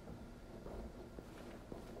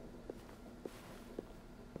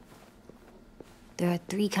 There are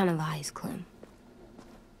 3 kind of eyes, Clem.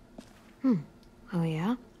 Oh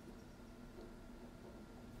yeah?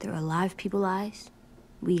 There are live people eyes.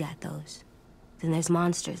 We got those. Then there's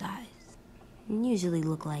monsters' eyes. Usually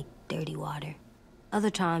look like dirty water. Other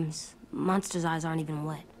times, monsters' eyes aren't even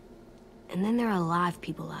wet. And then there are live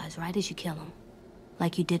people eyes right as you kill them.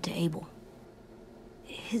 Like you did to Abel.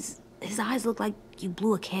 His eyes look like you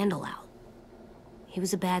blew a candle out. He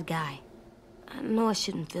was a bad guy. I know I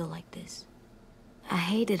shouldn't feel like this. I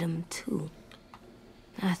hated him, too.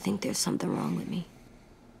 I think there's something wrong with me.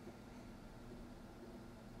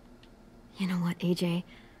 You know what, AJ?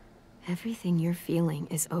 Everything you're feeling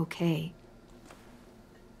is okay.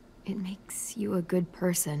 It makes you a good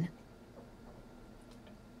person.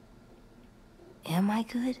 Am I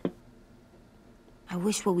good? I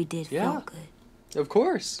wish what we did felt good. Of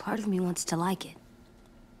course. Part of me wants to like it.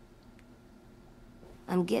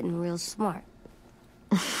 I'm getting real smart.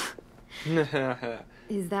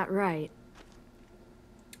 Is that right?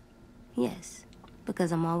 Yes,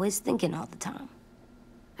 because I'm always thinking all the time.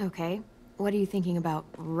 Okay. What are you thinking about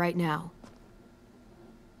right now?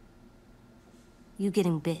 You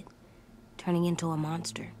getting bit, turning into a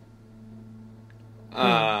monster.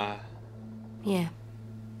 Uh... Yeah.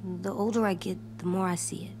 The older I get, the more I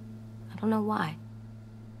see it. I don't know why.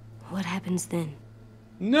 What happens then?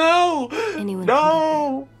 No! Anyone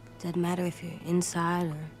No! Doesn't matter if you're inside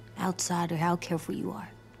or outside or how careful you are.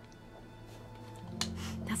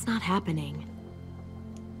 That's not happening.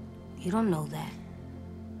 You don't know that.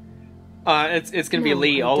 It's gonna be No,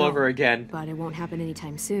 Lee I all don't. over again. But it won't happen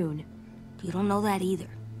anytime soon. You don't know that either.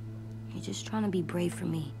 You're just trying to be brave for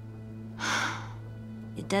me.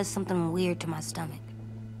 It does something weird to my stomach.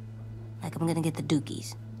 Like I'm gonna get the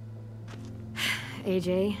dookies.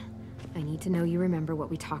 AJ, I need to know you remember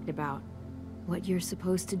what we talked about. What you're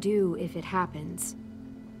supposed to do if it happens.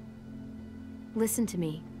 Listen to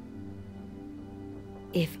me.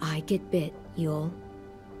 If I get bit, you'll...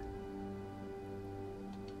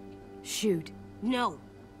 shoot. No.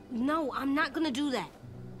 No, I'm not gonna do that.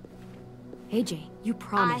 AJ, you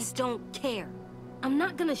promised. I don't care. I'm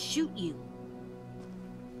not gonna shoot you.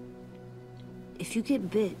 If you get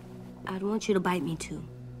bit, I'd want you to bite me too.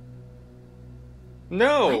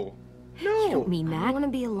 No! No! You don't mean I that. want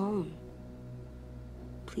to be alone.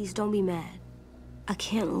 Please don't be mad. I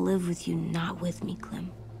can't live with you not with me,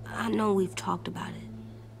 Clem. I know we've talked about it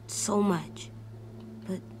so much,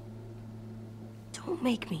 but don't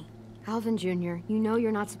make me. Alvin Jr., you know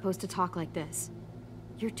you're not supposed to talk like this.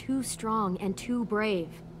 You're too strong and too brave.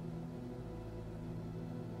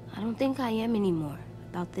 I don't think I am anymore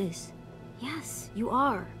about this. Yes, you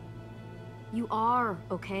are. You are,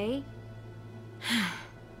 okay?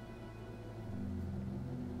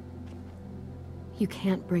 You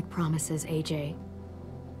can't break promises, AJ.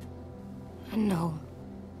 I know.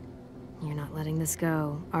 You're not letting this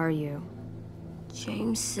go, are you?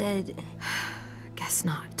 James said Guess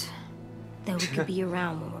not. that we could be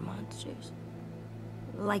around when we're monsters.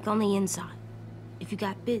 Like on the inside. If you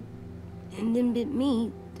got bit and then bit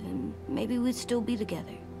me, then maybe we'd still be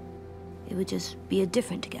together. It would just be a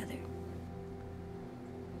different together.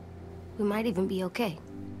 We might even be okay.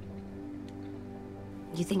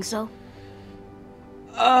 You think so?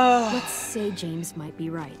 Let's say James might be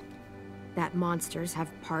right. That monsters have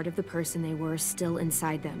part of the person they were still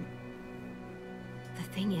inside them. The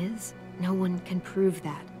thing is, no one can prove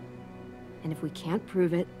that. And if we can't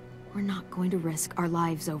prove it, we're not going to risk our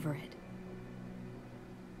lives over it.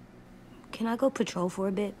 Can I go patrol for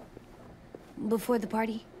a bit? Before the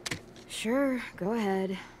party? Sure, go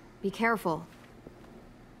ahead. Be careful.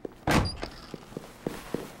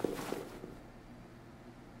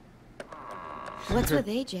 What's with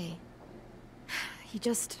AJ? He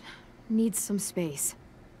just needs some space.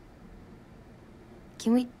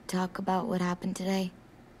 Can we talk about what happened today?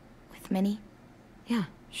 With Minnie? Yeah,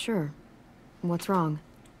 sure. What's wrong?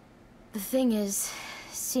 The thing is,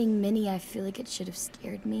 seeing Minnie, I feel like it should have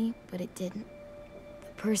scared me, but it didn't.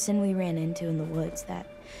 The person we ran into in the woods, that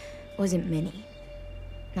wasn't Minnie.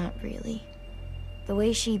 Not really. The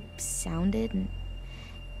way she sounded and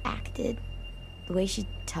acted, the way she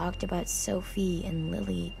talked about Sophie and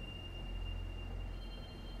Lily.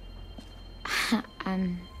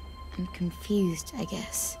 I'm confused, I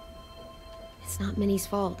guess. It's not Minnie's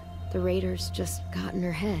fault. The raiders just got in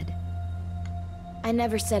her head. I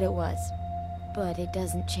never said it was, but it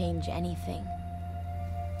doesn't change anything.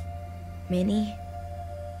 Minnie,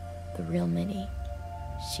 the real Minnie,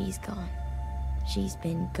 she's gone. She's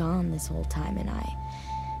been gone this whole time, and I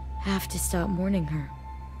have to stop mourning her.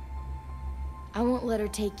 I won't let her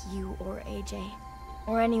take you or AJ,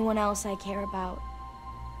 or anyone else I care about.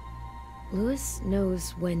 Louis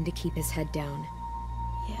knows when to keep his head down.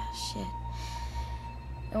 Yeah, shit.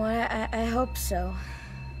 Oh, I hope so.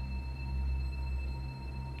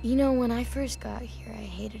 You know, when I first got here, I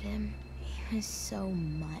hated him. He was so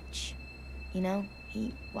much. You know,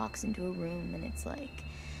 he walks into a room and it's like,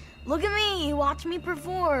 look at me, watch me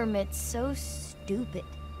perform. It's so stupid.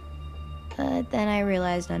 But then I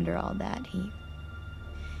realized under all that, he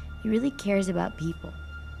really cares about people.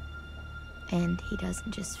 And he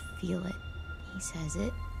doesn't just feel it, he says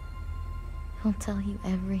it. He'll tell you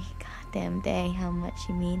every goddamn day how much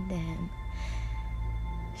you mean to him.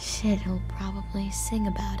 Shit, he'll probably sing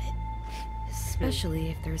about it. Especially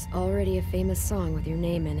if there's already a famous song with your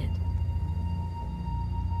name in it.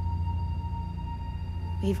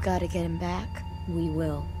 We've got to get him back. We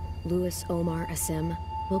will. Louis, Omar, Asim.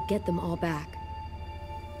 We'll get them all back.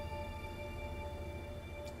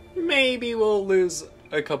 Maybe we'll lose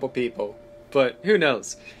a couple people, but who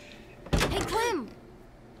knows? Hey, Clem!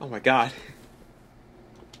 Oh my god.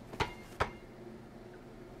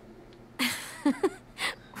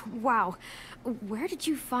 Wow. Where did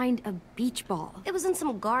you find a beach ball? It was in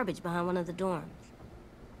some garbage behind one of the dorms.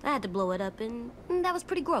 I had to blow it up, and that was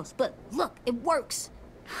pretty gross. But look, it works.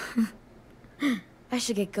 I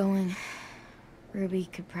should get going. Ruby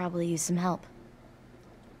could probably use some help.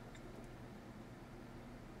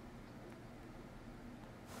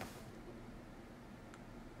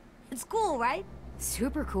 It's cool, right?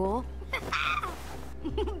 Super cool.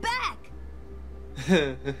 Back!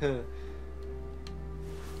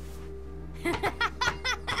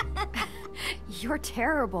 You're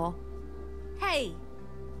terrible. Hey!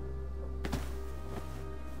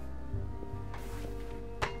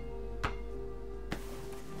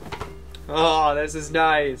 Oh, this is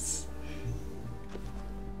nice.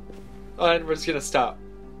 Oh, and we're just gonna stop.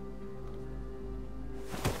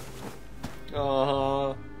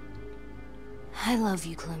 I love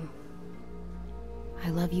you, Clem. I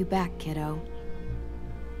love you back, kiddo.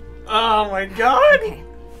 Oh my god! Okay,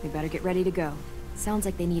 we better get ready to go. Sounds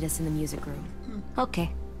like they need us in the music room.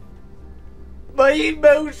 Okay. My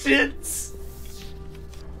emotions!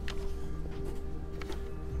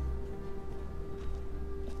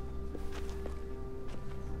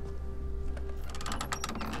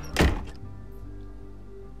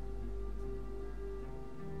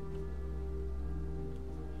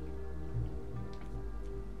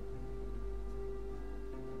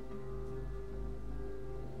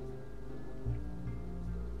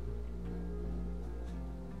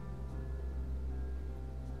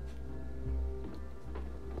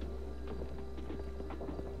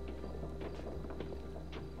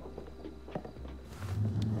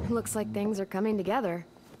 Looks like things are coming together.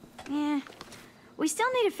 Yeah. We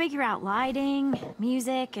still need to figure out lighting,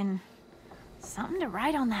 music, and something to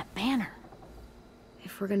write on that banner.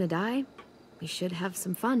 If we're gonna die, we should have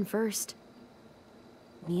some fun first.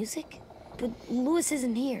 Music? But Louis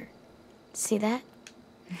isn't here. See that?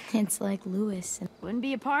 It's like Louis. Wouldn't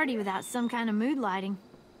be a party without some kind of mood lighting.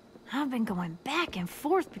 I've been going back and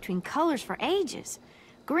forth between colors for ages.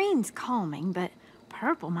 Green's calming, but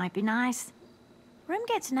purple might be nice. Room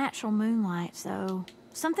gets natural moonlight, so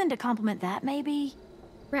something to complement that, maybe?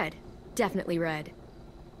 Red. Definitely red.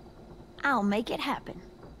 I'll make it happen.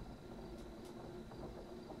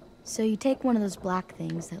 So you take one of those black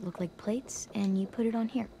things that look like plates, and you put it on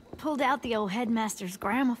here. Pulled out the old headmaster's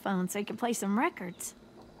gramophone so he could play some records.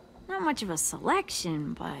 Not much of a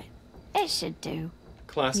selection, but it should do.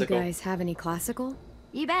 Classical. You guys have any classical?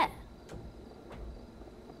 You bet.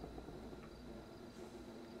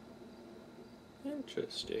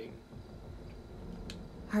 Interesting.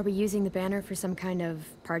 Are we using the banner for some kind of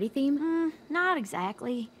party theme? Not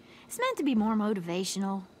exactly. It's meant to be more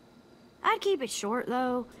motivational. I'd keep it short,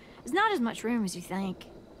 though. There's not as much room as you think.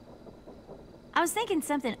 I was thinking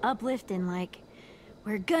something uplifting, like,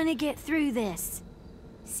 we're gonna get through this.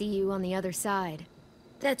 See you on the other side.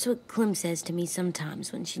 That's what Clem says to me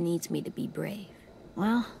sometimes when she needs me to be brave.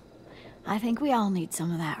 Well, I think we all need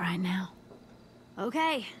some of that right now.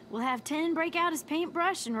 Okay, we'll have 10 break out his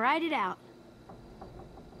paintbrush and write it out.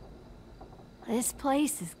 This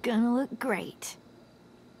place is gonna look great.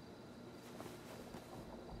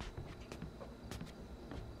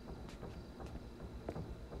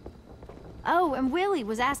 Oh, and Willie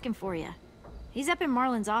was asking for you. He's up in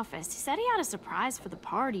Marlin's office. He said he had a surprise for the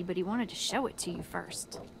party, but he wanted to show it to you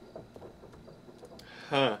first.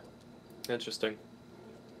 Huh. Interesting.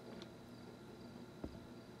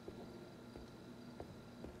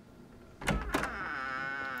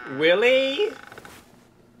 Willie?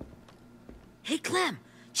 Hey, Clem,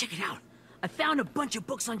 check it out. I found a bunch of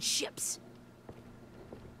books on ships.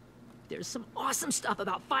 There's some awesome stuff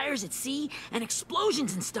about fires at sea and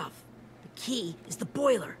explosions and stuff. The key is the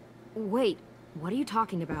boiler. Wait, what are you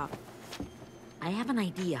talking about? I have an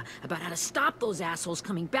idea about how to stop those assholes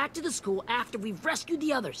coming back to the school after we've rescued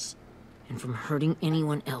the others. And from hurting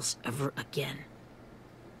anyone else ever again.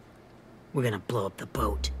 We're gonna blow up the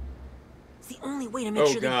boat. It's the only way to make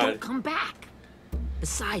sure they don't come back.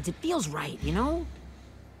 Besides, it feels right, you know?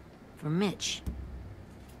 For Mitch.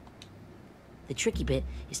 The tricky bit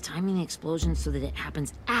is timing the explosion so that it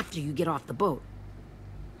happens after you get off the boat.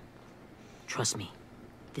 Trust me,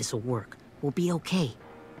 this'll work. We'll be okay.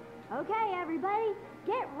 Okay, everybody,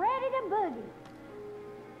 get ready to boogie.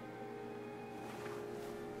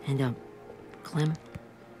 And, Clem,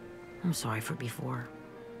 I'm sorry for before.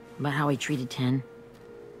 About how I treated Ten.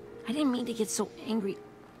 I didn't mean to get so angry.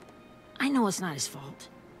 I know it's not his fault.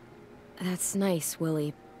 That's nice,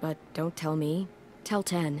 Willie, but don't tell me. Tell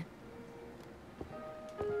Ten.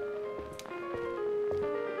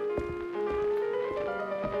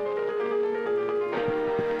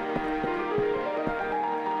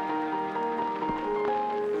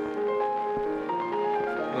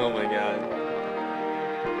 Oh my god.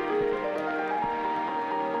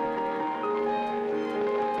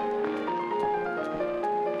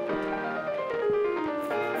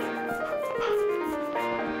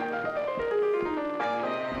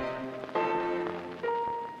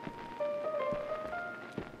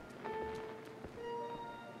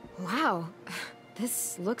 Wow,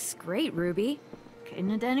 this looks great, Ruby. Couldn't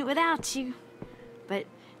have done it without you. But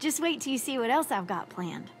just wait till you see what else I've got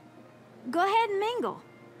planned. Go ahead and mingle.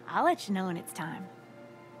 I'll let you know when it's time.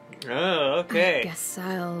 Oh, okay. I guess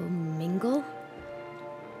I'll mingle.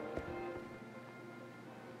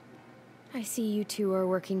 I see you two are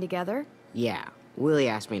working together. Yeah, Willie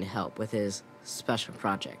asked me to help with his special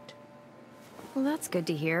project. Well, that's good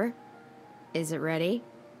to hear. Is it ready?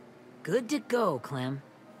 Good to go, Clem.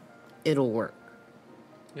 It'll work.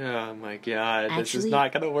 Oh my god, this is Actually,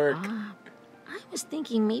 not gonna work. I was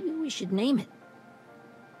thinking maybe we should name it.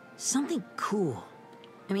 Something cool.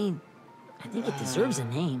 I mean, I think it deserves a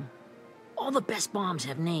name. All the best bombs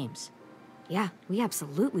have names. Yeah, we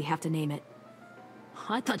absolutely have to name it.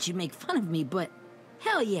 I thought you'd make fun of me, but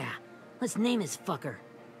hell yeah. Let's name this fucker.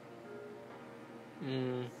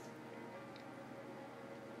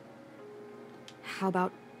 How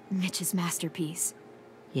about Mitch's masterpiece?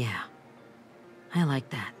 Yeah, I like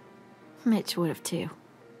that. Mitch would have too.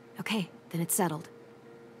 Okay, then it's settled.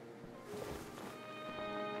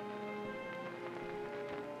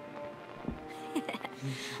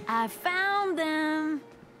 I found them.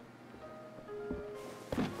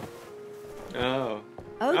 Oh. Okay,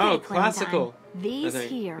 Oh, Clementine. classical. These I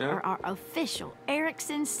think. here Yeah. are our official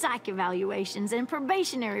Erickson psych evaluations and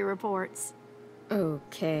probationary reports.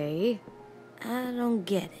 Okay. I don't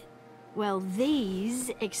get it. Well,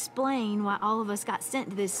 these explain why all of us got sent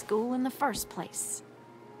to this school in the first place.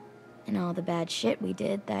 And all the bad shit we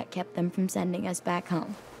did that kept them from sending us back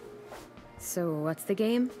home. So what's the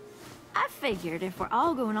game? I figured if we're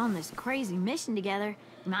all going on this crazy mission together,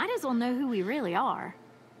 might as well know who we really are.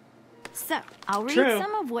 So, I'll read True.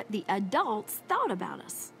 some of what the adults thought about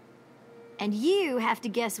us. And you have to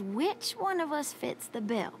guess which one of us fits the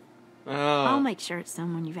bill. Oh. I'll make sure it's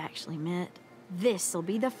someone you've actually met. This'll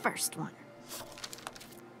be the first one.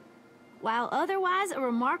 While otherwise a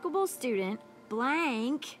remarkable student,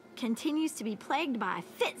 blank continues to be plagued by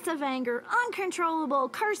fits of anger, uncontrollable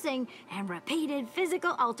cursing, and repeated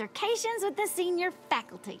physical altercations with the senior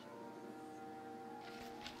faculty.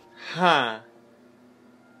 Huh.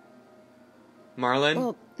 Marlin?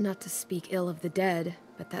 Well, not to speak ill of the dead,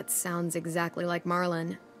 but that sounds exactly like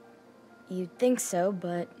Marlin. You'd think so,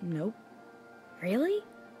 but nope. Really?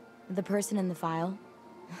 The person in the file.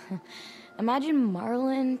 Imagine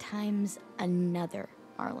Marlin times another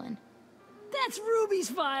Marlin. That's Ruby's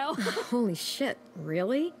file. Holy shit,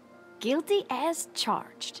 really? Guilty as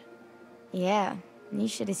charged. Yeah, you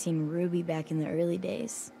should have seen Ruby back in the early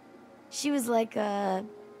days. She was like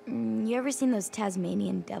you ever seen those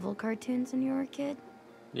Tasmanian devil cartoons when you were a kid?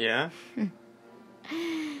 Yeah?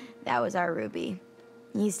 That was our Ruby.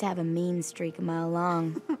 Used to have a mean streak a mile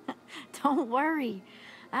long. Don't worry.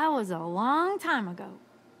 That was a long time ago.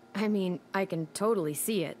 I mean, I can totally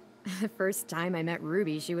see it. The first time I met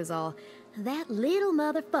Ruby, she was all, that little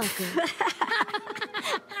motherfucker.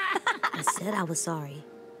 I said I was sorry.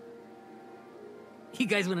 You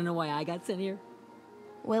guys want to know why I got sent here?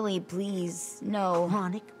 Willie, please, no.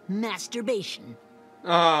 Chronic masturbation.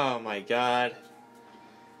 Oh my god.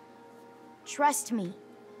 Trust me.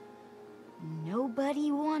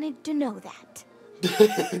 Nobody wanted to know that.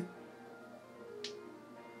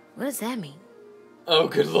 What does that mean? Oh,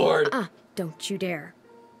 good lord. Don't you dare.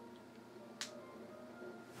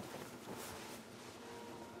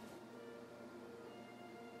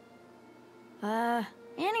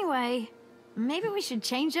 Anyway, maybe we should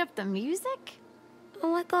change up the music? I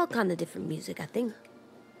like all kind of different music, I think.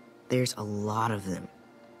 There's a lot of them.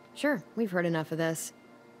 Sure, we've heard enough of this.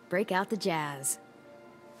 Break out the jazz.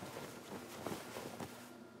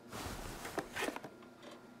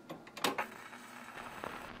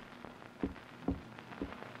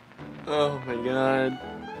 Oh my god.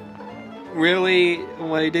 Really?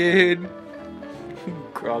 My dude?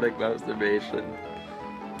 Chronic masturbation.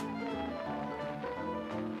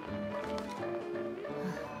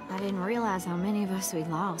 I didn't realize how many of us we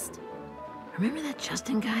lost. Remember that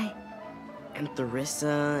Justin guy? And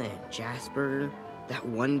Theresa and Jasper, that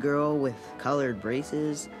one girl with colored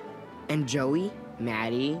braces, and Joey,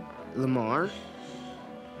 Maddie, Lamar.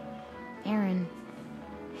 Aaron.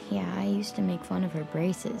 Yeah, I used to make fun of her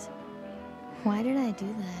braces. Why did I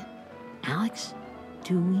do that? Alex,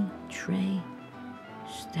 Dewey, Trey,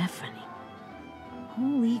 Stephanie.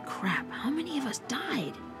 Holy crap, how many of us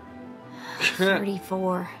died?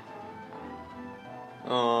 34.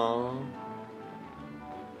 Aww.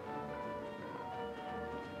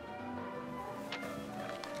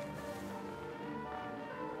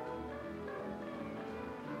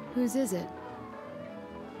 Whose is it?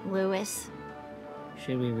 Louis.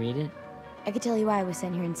 Should we read it? I could tell you why I was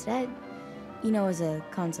sent here instead. You know, as a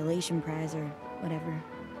consolation prize or whatever.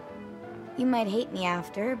 You might hate me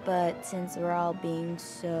after, but since we're all being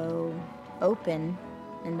so open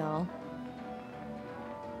and all.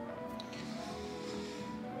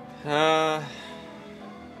 I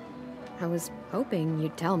was hoping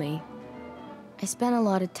you'd tell me. I spent a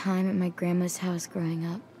lot of time at my grandma's house growing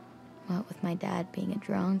up. What with my dad being a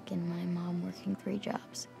drunk and my mom working 3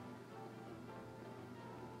 jobs.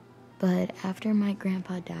 But after my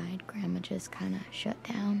grandpa died, Grandma just kind of shut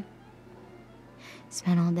down.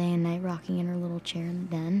 Spent all day and night rocking in her little chair in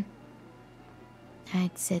the den.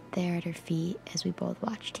 I'd sit there at her feet as we both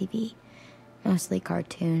watched TV. Mostly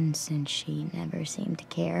cartoons, since she never seemed to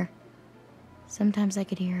care. Sometimes I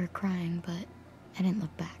could hear her crying, but I didn't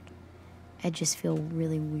look back. I'd just feel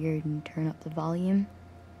really weird and turn up the volume,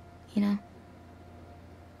 you know?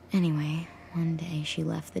 Anyway, one day she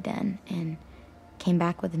left the den and came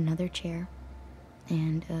back with another chair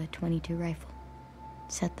and a .22 rifle.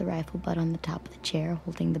 Set the rifle butt on the top of the chair,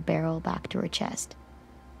 holding the barrel back to her chest.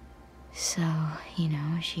 So, you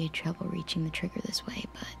know, she had trouble reaching the trigger this way,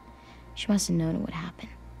 but she must have known it would happen,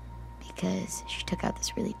 because she took out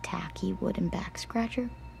this really tacky wooden back scratcher.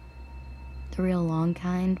 The real long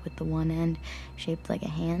kind with the one end shaped like a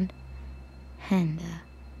hand, and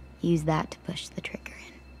used that to push the trigger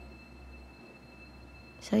in.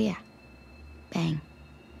 So yeah, bang,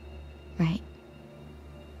 right?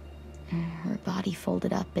 Her body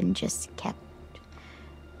folded up and just kept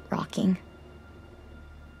rocking.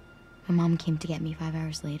 My mom came to get me 5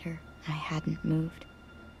 hours later. I hadn't moved.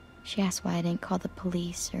 She asked why I didn't call the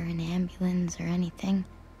police or an ambulance or anything.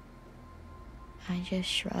 I just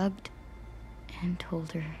shrugged and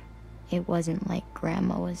told her it wasn't like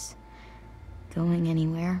Grandma was going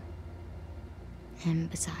anywhere.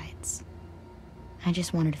 And besides, I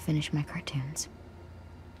just wanted to finish my cartoons.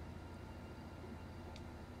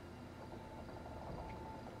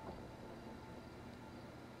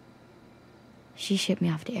 She shipped me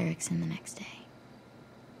off to Erickson the next day.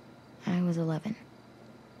 I was 11.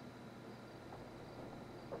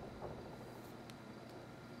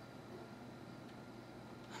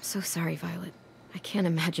 I'm so sorry, Violet. I can't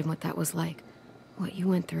imagine what that was like. What you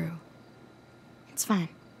went through. It's fine.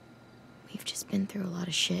 We've just been through a lot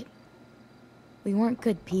of shit. We weren't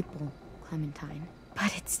good people, Clementine.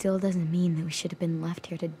 But it still doesn't mean that we should have been left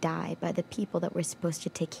here to die by the people that were supposed to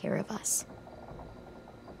take care of us.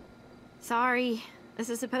 Sorry. This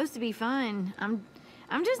is supposed to be fun. I'm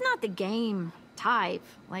just not the game type,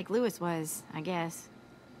 like Louis was, I guess.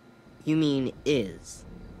 You mean is.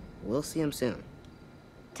 We'll see him soon.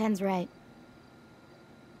 Ten's right.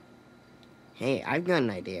 Hey, I've got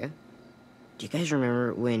an idea. Do you guys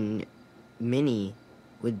remember when Minnie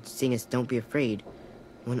would sing us Don't Be Afraid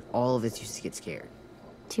when all of us used to get scared?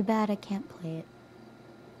 Too bad I can't play it.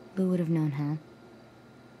 Lou would have known how.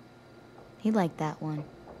 He liked that one.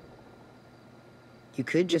 You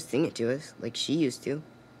could just sing it to us, like she used to.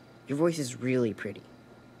 Your voice is really pretty.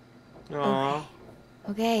 Aww.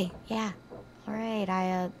 Okay, yeah. Alright,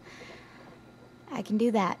 I can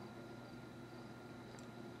do that.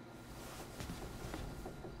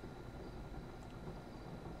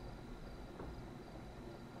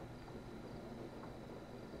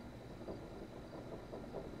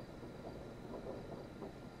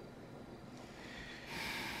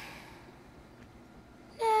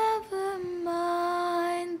 Never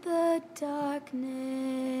mind the darkness.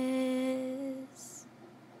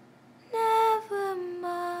 Never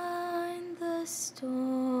mind the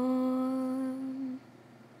storm.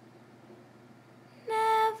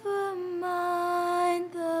 Never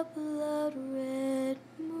mind the blood-red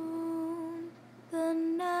moon. The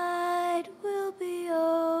night will be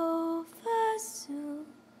over soon.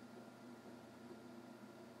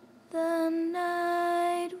 The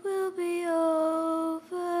night will be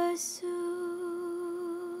over soon.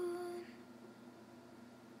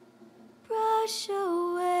 Brush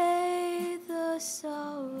away the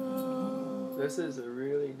sorrow. This is a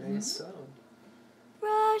really nice song.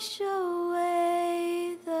 Brush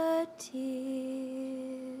away the tears.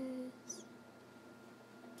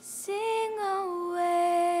 Sing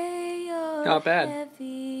away your Not bad.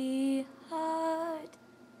 heavy heart.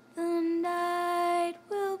 The night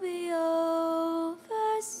will be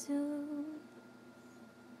over soon.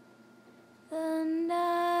 The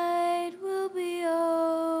night will be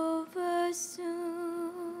over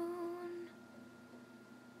soon.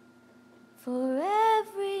 For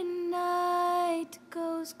every night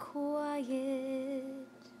goes quiet,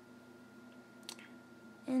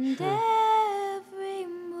 and every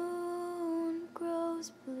moon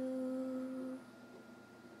grows blue.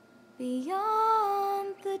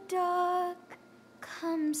 Beyond the dark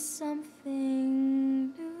comes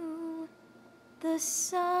something new. The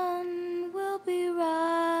sun will be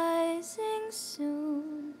rising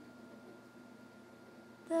soon.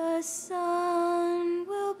 The sun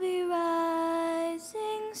will be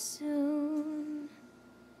rising soon.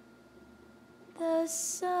 The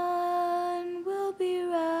sun will be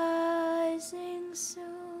rising soon.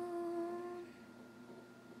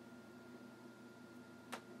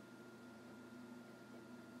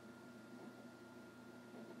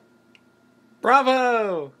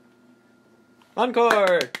 Bravo!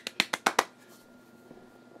 Encore!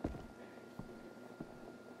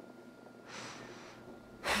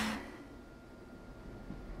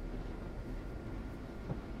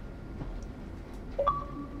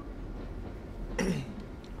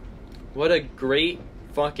 What a great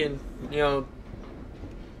fucking,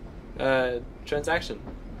 transaction.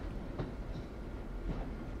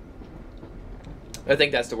 I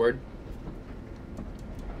think that's the word.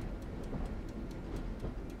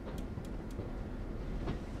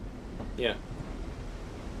 Yeah.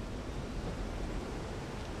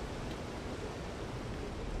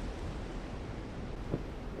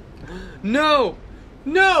 No!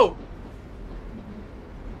 No!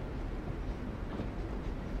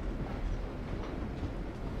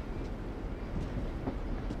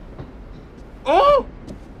 Oh!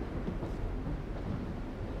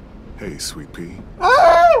 Hey, Sweet Pea.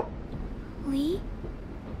 Oh! Lee?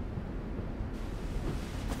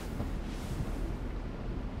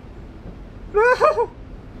 No!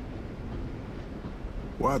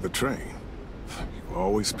 Why the train? You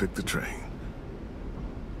always pick the train.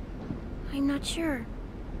 I'm not sure.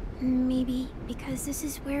 Maybe because this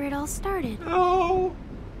is where it all started. Oh!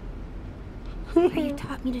 Where you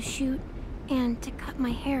taught me to shoot and to cut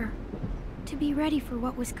my hair. To be ready for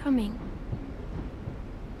what was coming.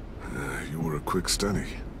 You were a quick study.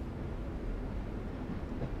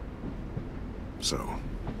 So,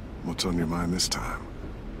 what's on your mind this time?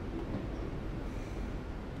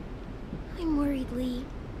 I'm worried, Lee.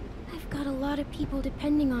 I've got a lot of people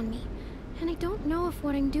depending on me, and I don't know if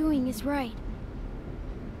what I'm doing is right.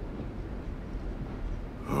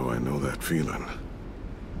 Oh, I know that feeling.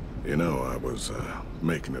 You know, I was,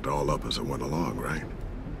 making it all up as I went along, right?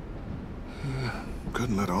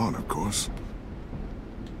 Couldn't let on, of course.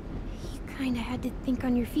 You kinda had to think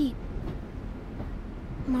on your feet.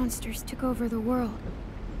 Monsters took over the world,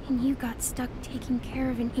 and you got stuck taking care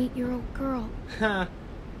of an 8-year-old girl.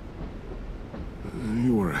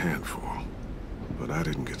 You were a handful, but I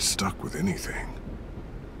didn't get stuck with anything.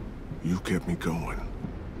 You kept me going.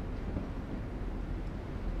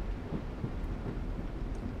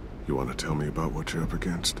 You want to tell me about what you're up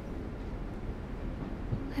against?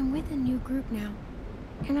 I'm with a new group now,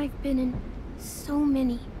 and I've been in so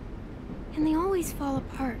many, and they always fall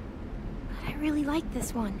apart. But I really like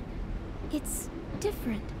this one. It's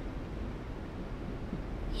different.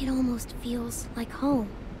 It almost feels like home.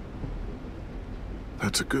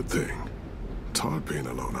 That's a good thing. It's hard being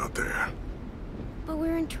alone out there. But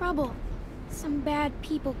we're in trouble. Some bad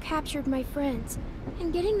people captured my friends,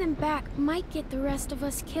 and getting them back might get the rest of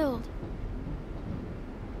us killed.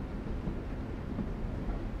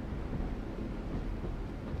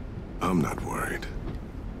 I'm not worried.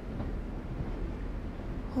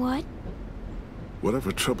 What?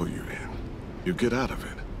 Whatever trouble you're in, you get out of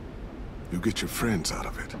it. You get your friends out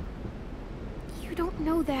of it. You don't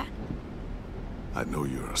know that. I know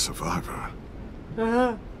you're a survivor.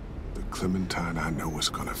 Uh-huh. The Clementine I know is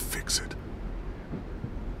gonna fix it.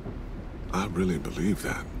 I really believe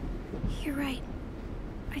that. You're right.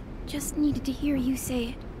 I just needed to hear you say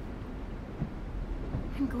it.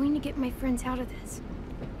 I'm going to get my friends out of this.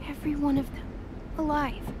 Every one of them.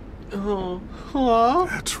 Alive. Oh.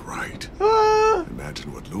 That's right.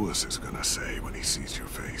 Imagine what Louis is gonna say when he sees your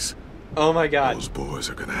face. Oh my god. Those boys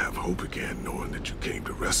are gonna have hope again, knowing that you came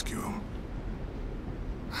to rescue them.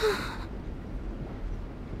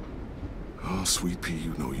 Oh, Sweet Pea,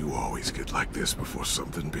 you know you always get like this before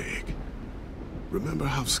something big. Remember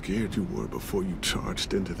how scared you were before you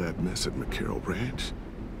charged into that mess at McCarroll Ranch?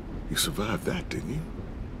 You survived that, didn't you?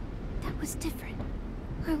 That was different.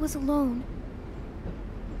 I was alone.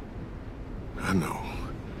 I know.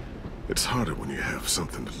 It's harder when you have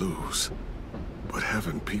something to lose. But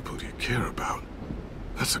having people you care about,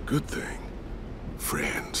 that's a good thing.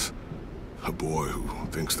 Friends. A boy who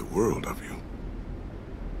thinks the world of you.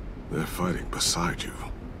 They're fighting beside you.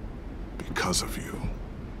 Because of you.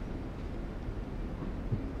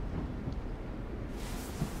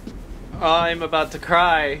 I'm about to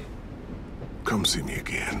cry. Come see me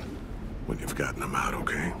again when you've gotten them out,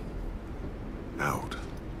 okay? Out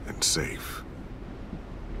and safe.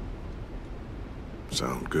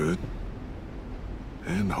 Sound good?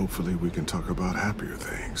 And hopefully we can talk about happier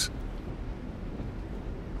things.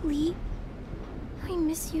 Lee, I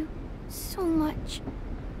miss you so much.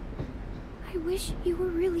 I wish you were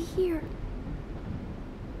really here.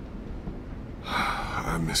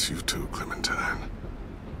 I miss you too, Clementine.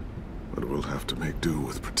 But we'll have to make do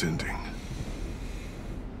with pretending.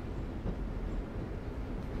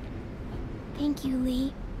 Thank you,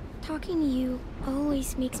 Lee. Talking to you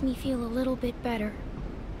always makes me feel a little bit better.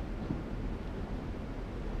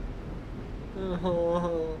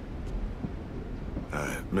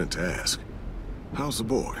 I meant to ask, how's the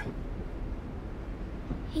boy?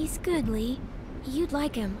 He's good, Lee. You'd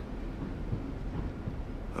like him.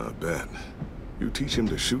 I bet. You teach him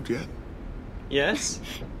to shoot yet? Yes?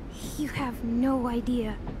 You have no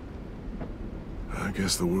idea. I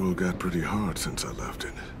guess the world got pretty hard since I left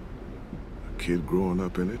it. A kid growing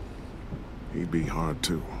up in it, he'd be hard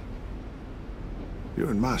too.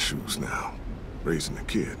 You're in my shoes now, raising a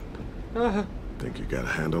kid. Think you got a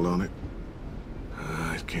handle on it?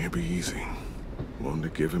 It can't be easy. Wanting to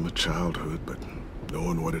give him a childhood, but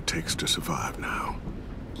knowing what it takes to survive now.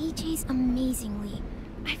 AJ's amazing, Lee.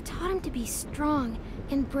 I've taught him to be strong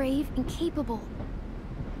and brave and capable.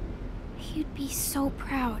 He'd be so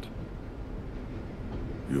proud.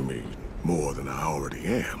 You mean more than I already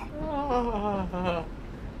am?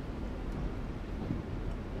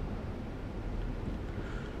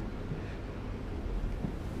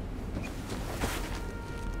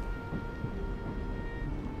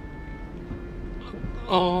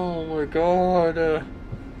 Oh my god.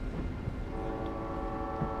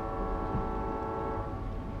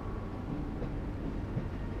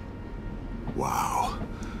 Wow.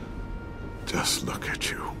 Just look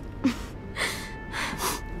at you.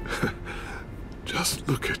 Just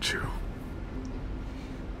look at you.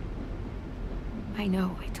 I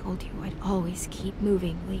know I told you I'd always keep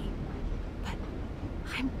moving, Lee. But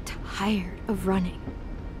I'm tired of running.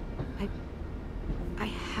 I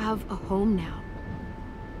have a home now.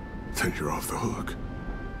 Then you're off the hook.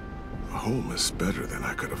 A home is better than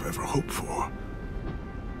I could have ever hoped for.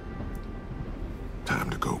 Time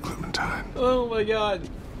to go, Clementine. Oh my god.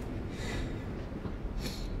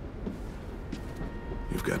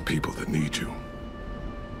 You've got people that need you.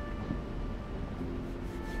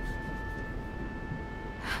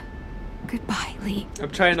 Goodbye, Lee. I'm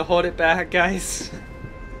trying to hold it back, guys.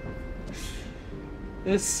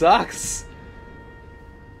 This sucks.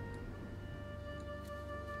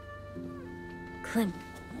 Clem,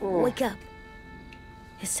 wake up.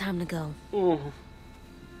 It's time to go. Oh,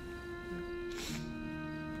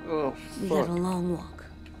 We fuck. got a long walk.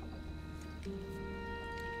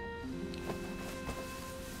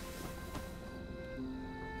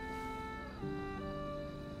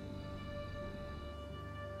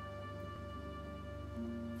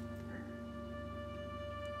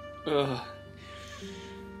 Ugh.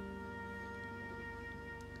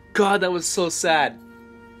 God, that was so sad.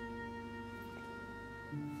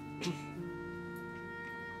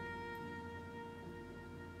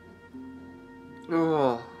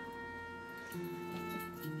 Oh.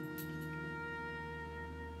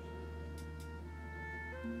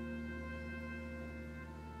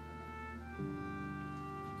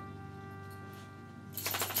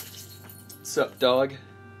 What's up, dog?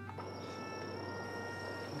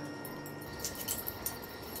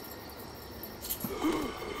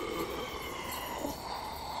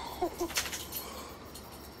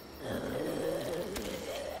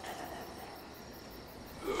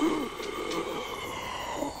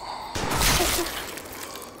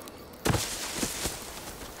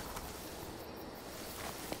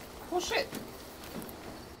 Oh shit.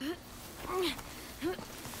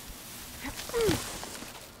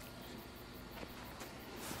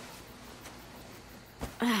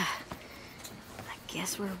 I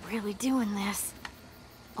guess we're really doing this.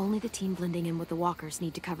 Only the team blending in with the walkers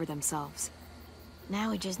need to cover themselves.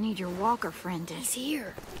 Now we just need your walker friend to... He's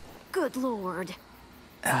here. Good lord.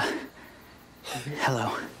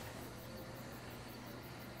 Hello.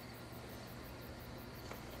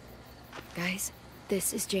 Guys,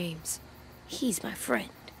 this is James. He's my friend.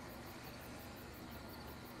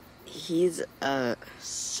 He's,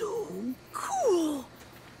 So cool!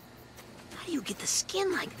 How do you get the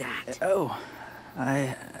skin like that? Oh,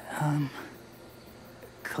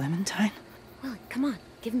 Clementine? Willie, come on.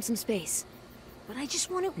 Give him some space. But I just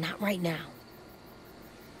want to... Not right now.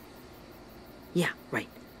 Yeah, right.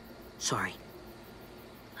 Sorry.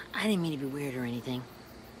 I didn't mean to be weird or anything.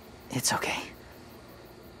 It's okay.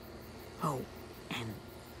 Oh, and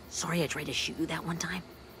sorry I tried to shoot you that one time.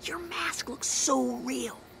 Your mask looks so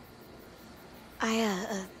real.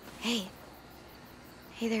 Hey.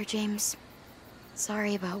 Hey there, James.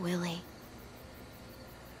 Sorry about Willie.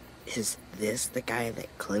 is this the guy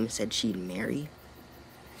that Clem said she'd marry?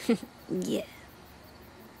 Yeah.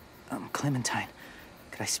 Clementine,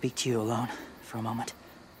 could I speak to you alone for a moment?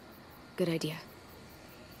 Good idea.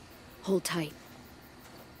 Hold tight.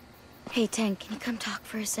 Hey, Tank, can you come talk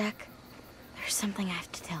for a sec? There's something I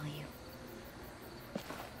have to tell you.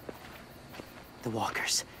 The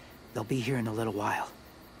walkers. They'll be here in a little while.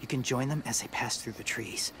 You can join them as they pass through the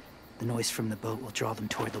trees. The noise from the boat will draw them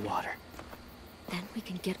toward the water. Then we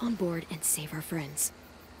can get on board and save our friends.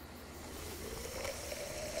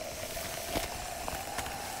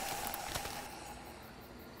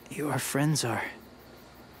 Your friends are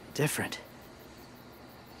different.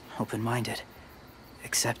 Open-minded.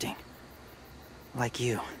 Accepting. Like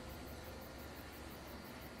you.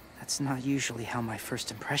 That's not usually how my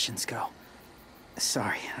first impressions go.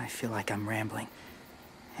 Sorry, I feel like I'm rambling.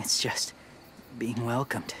 It's just being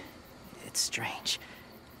welcomed. It's strange.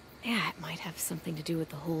 Yeah, it might have something to do with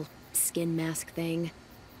the whole skin mask thing.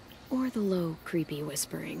 Or the low, creepy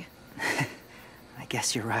whispering. I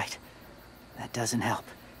guess you're right. That doesn't help.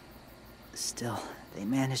 Still, they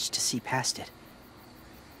managed to see past it.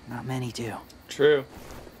 Not many do. True.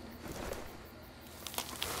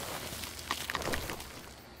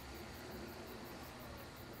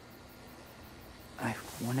 I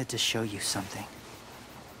wanted to show you something.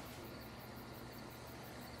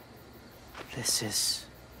 This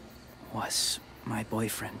was my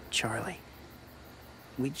boyfriend, Charlie.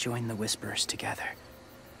 We joined the Whisperers together.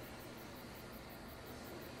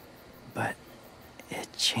 But it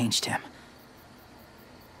changed him.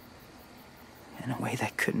 In a way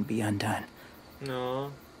that couldn't be undone.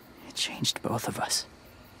 No. It changed both of us.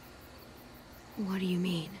 What do you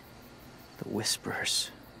mean? The Whisperers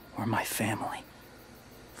were my family.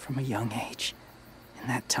 From a young age. In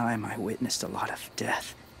that time, I witnessed a lot of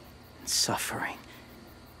death and suffering.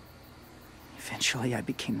 Eventually, I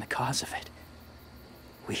became the cause of it.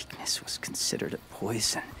 Weakness was considered a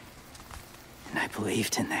poison. And I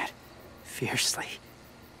believed in that, fiercely.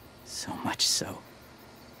 So much so,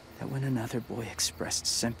 that when another boy expressed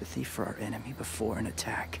sympathy for our enemy before an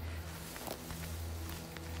attack,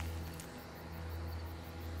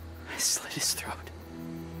 I slit his throat.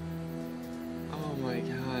 Oh my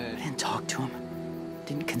god. I didn't talk to him.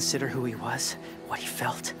 Didn't consider who he was, what he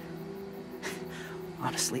felt.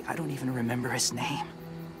 Honestly, I don't even remember his name.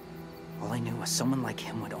 All I knew was someone like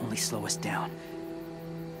him would only slow us down.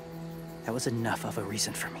 That was enough of a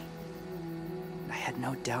reason for me. I had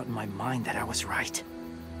no doubt in my mind that I was right.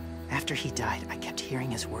 After he died, I kept hearing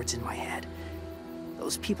his words in my head.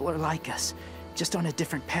 Those people are like us, just on a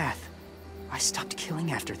different path. I stopped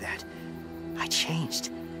killing after that. I changed.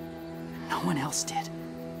 No one else did.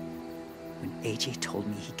 When AJ told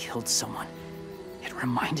me he killed someone, it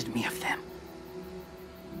reminded me of them.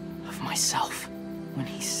 Of myself. When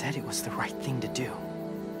he said it was the right thing to do.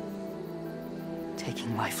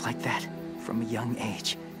 Taking life like that from a young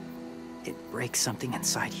age, it breaks something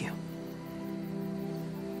inside you.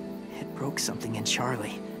 It broke something in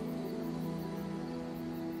Charlie.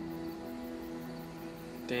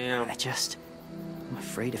 Damn. I'm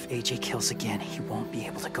afraid if AJ kills again, he won't be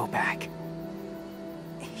able to go back.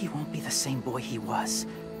 He won't be the same boy he was.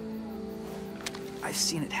 I've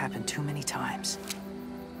seen it happen too many times.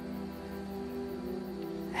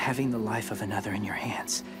 Having the life of another in your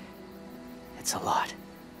hands, it's a lot.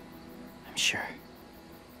 I'm sure.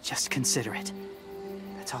 Just consider it.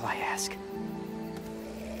 That's all I ask.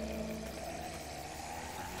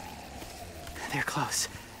 They're close.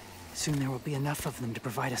 Soon there will be enough of them to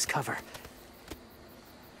provide us cover.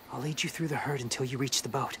 I'll lead you through the herd until you reach the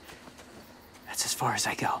boat. That's as far as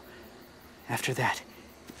I go. After that,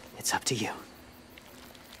 it's up to you.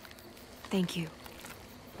 Thank you.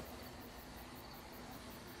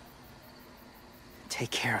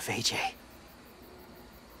 Take care of AJ.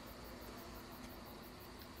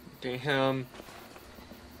 Damn.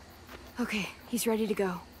 Okay, he's ready to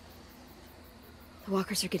go. The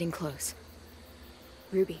walkers are getting close.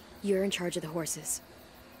 Ruby, you're in charge of the horses.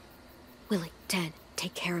 Willie, Ted,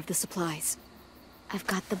 take care of the supplies. I've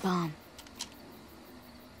got the bomb.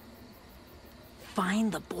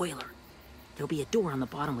 Find the boiler. There'll be a door on the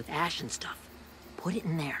bottom with ash and stuff. Put it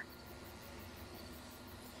in there.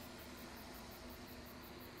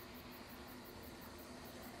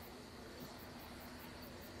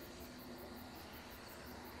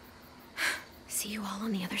 See you all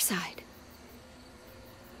on the other side.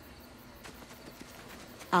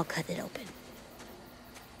 I'll cut it open.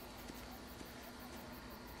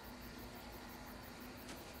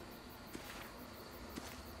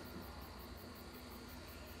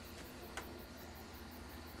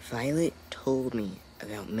 Violet told me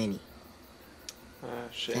about Minnie.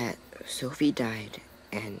 Shit. That Sophie died,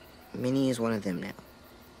 and Minnie is one of them now.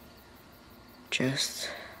 Just,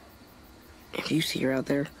 if you see her out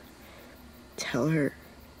there, tell her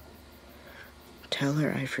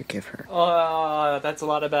I forgive her. Oh, that's a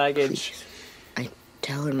lot of baggage. Please. I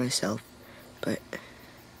tell her myself, but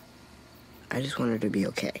I just want her to be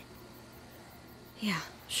okay. Yeah,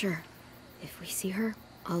 sure. If we see her,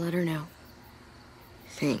 I'll let her know.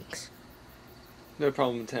 Thanks. No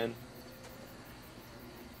problem, 10.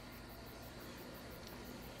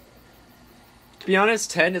 To be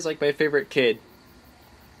honest, 10 is like my favorite kid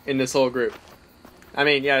in this whole group. I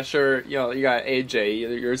mean, yeah, sure, you know, you got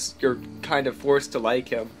AJ, you're kind of forced to like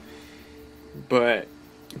him. But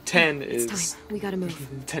 10 is... It's time. We gotta move.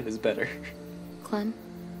 10 is better. Clem?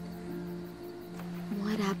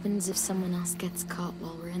 What happens if someone else gets caught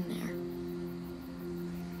while we're in there?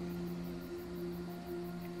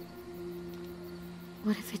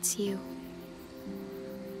 What if it's you?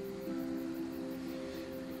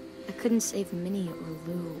 I couldn't save Minnie or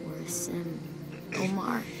Lou or Sim,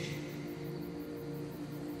 Omar.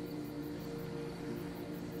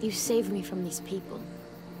 You saved me from these people.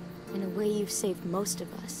 In a way, you've saved most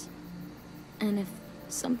of us. And if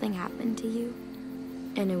something happened to you,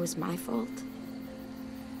 and it was my fault,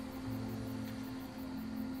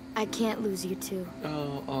 I can't lose you too.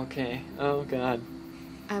 Oh, okay. Oh, God.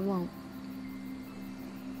 I won't.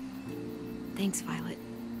 Thanks, Violet.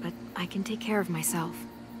 But I can take care of myself.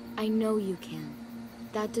 I know you can.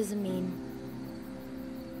 That doesn't mean...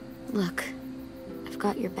 Look, I've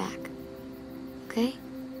got your back. Okay?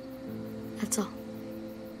 That's all.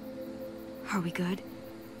 Are we good?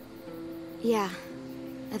 Yeah,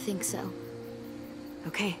 I think so.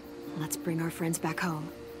 Okay, let's bring our friends back home.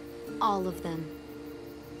 All of them.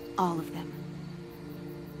 All of them.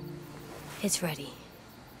 It's ready.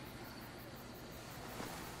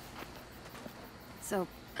 So,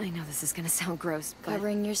 I know this is gonna sound gross, but...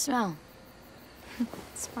 Covering your smell.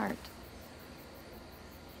 Smart.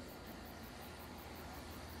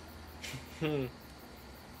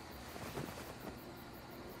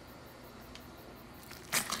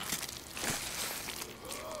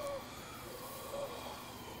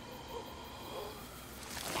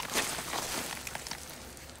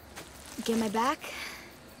 Get my back?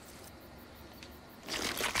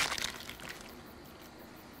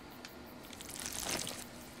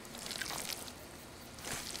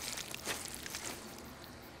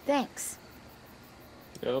 Thanks.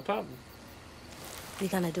 No problem. We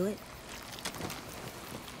gonna do it?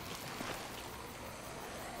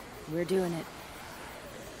 We're doing it.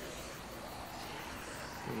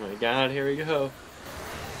 Oh my God, here we go.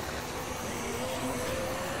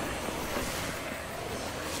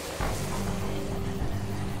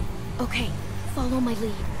 Okay, follow my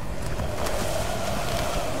lead.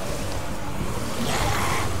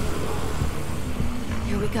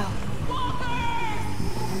 Here we go.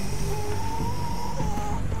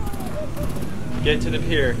 Get to the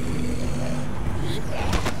pier.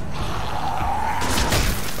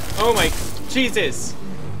 Oh my Jesus!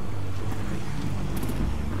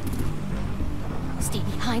 Stay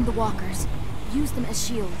behind the walkers. Use them as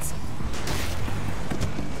shields.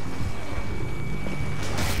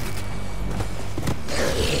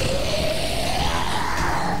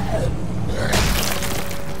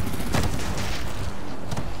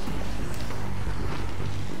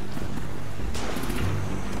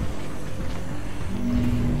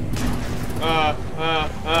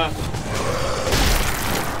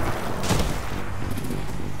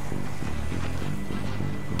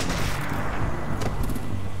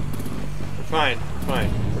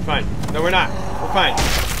 We're fine. No, we're not. We're fine.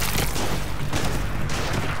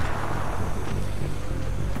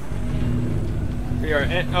 We are.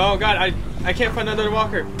 Oh god, I can't find another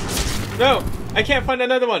walker. No, I can't find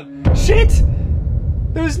another one. Shit!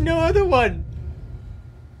 There's no other one.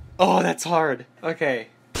 Oh, that's hard. Okay.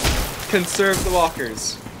 Conserve the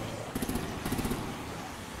walkers.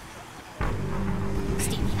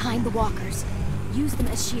 Stay behind the walkers. Use them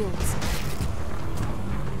as shields.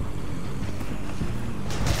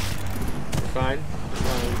 Fine.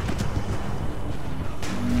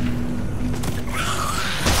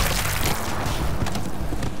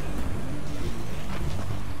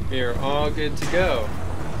 We are all good to go.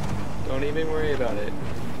 Don't even worry about it.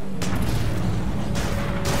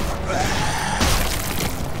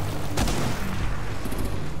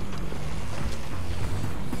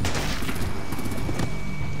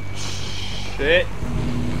 Shit.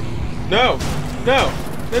 No! No!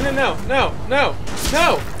 No, no, no, no, no,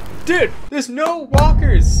 no! Dude, there's no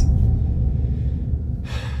walkers!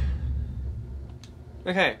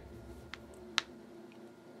 Okay.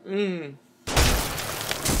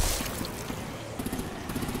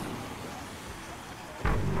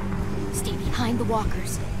 Stay behind the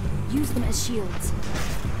walkers. Use them as shields.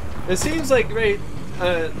 It seems like very,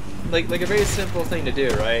 like a very simple thing to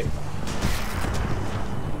do, right?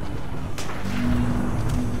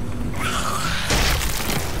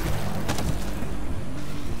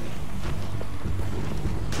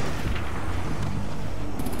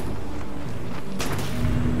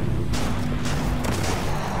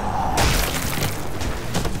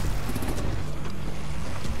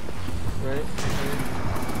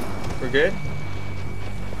 We're good?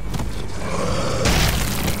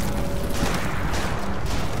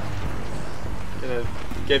 Gonna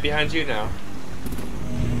get behind you now.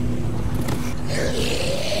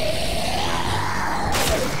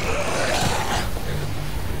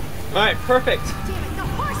 Alright, perfect. Damn it, the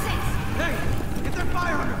horses! Hey, get their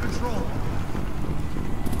fire under control.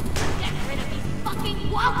 Get rid of these fucking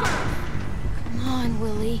walkers! Come on,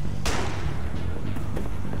 Willie.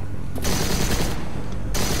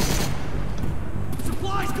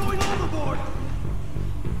 Supplies going overboard!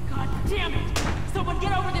 God damn it! Someone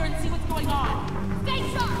get over there and see what's going on! Stay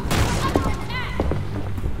sharp! Under attack!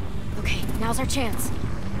 Okay, now's our chance.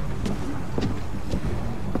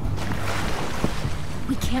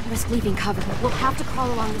 We can't risk leaving cover. We'll have to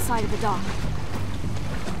crawl along the side of the dock.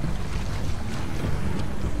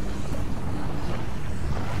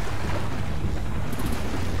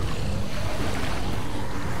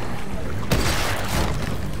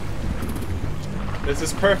 This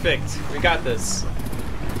is perfect. We got this.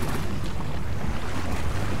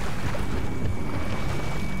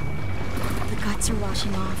 The guts are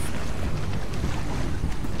washing off.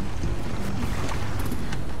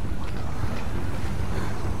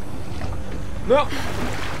 No!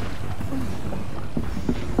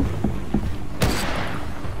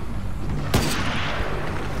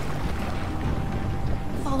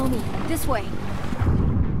 Follow me. This way.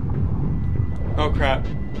 Oh crap.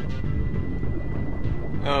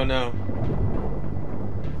 Oh no.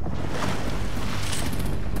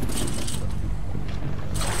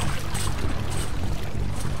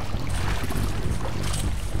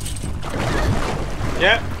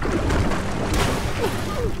 Yep.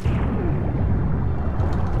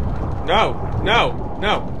 No, no,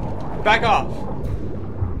 no. Back off.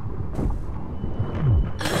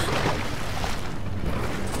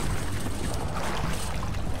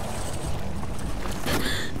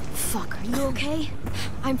 Fuck, are you okay?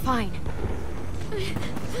 I'm fine.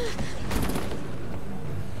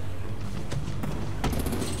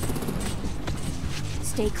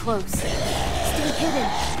 Stay close. Stay hidden.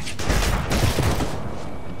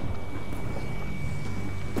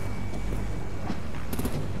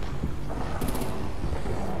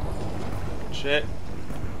 Shit.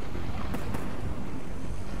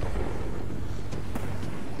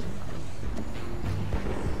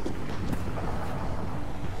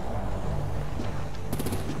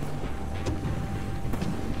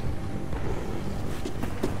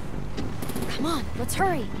 let's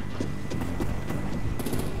hurry.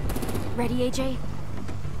 Ready, AJ?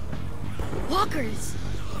 Walkers!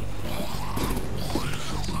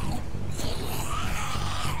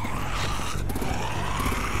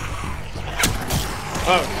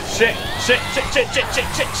 Oh, shit! Shit, shit, shit, shit, shit,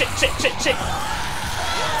 shit, shit, shit, shit, shit!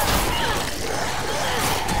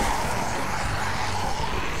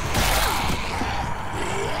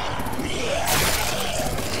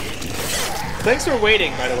 Thanks for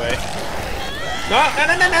waiting, by the way. No, no,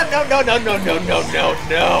 no, no, no, no, no, no, no, no, no,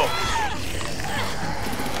 no!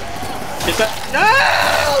 Is that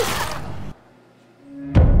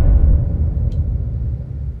no?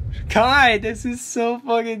 God, this is so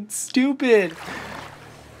fucking stupid.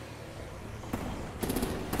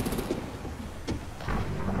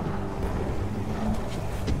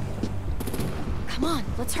 Come on,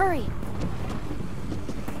 let's hurry.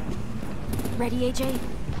 Ready, AJ?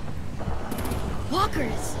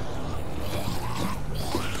 Walkers!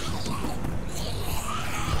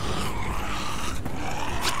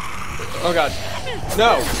 Oh god.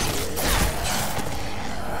 No!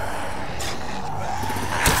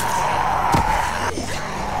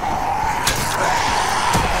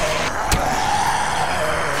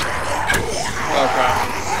 Oh crap.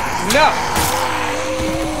 No!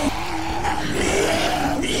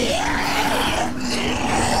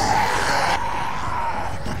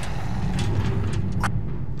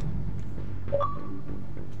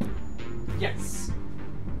 Yes.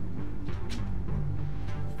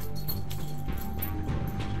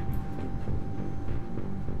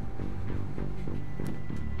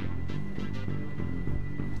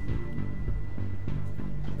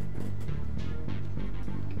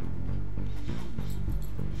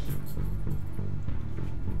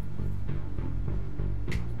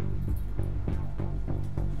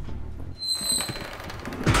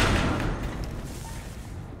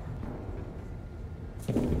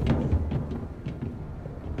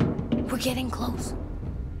 We're getting close.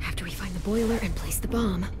 After we find the boiler and place the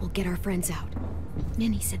bomb, we'll get our friends out.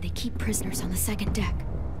 Ninny said they keep prisoners on the second deck.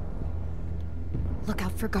 Look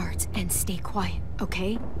out for guards and stay quiet,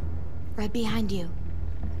 okay? Right behind you.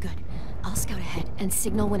 Good. I'll scout ahead and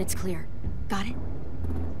signal when it's clear. Got it?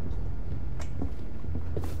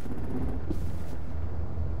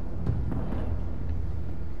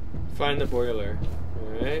 Find the boiler.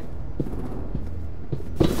 Alright.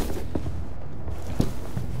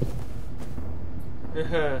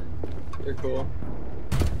 You're cool.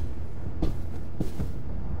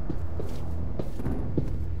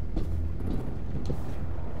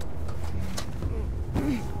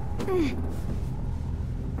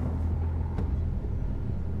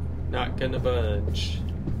 Not gonna budge.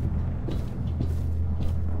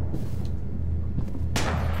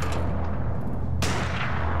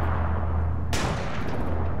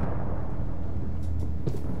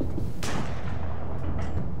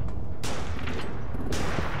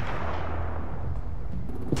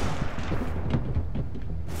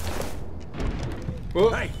 Whoa.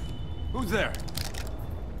 Hey, who's there?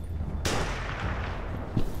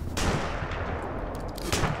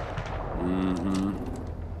 Mm-hmm.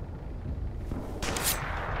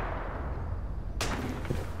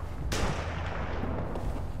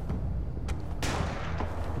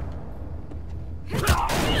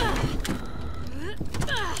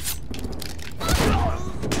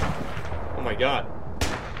 Oh my god.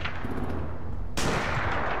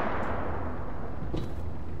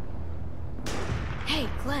 Hey,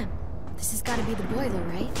 Clem. This has got to be the boiler,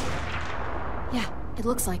 right? Yeah, it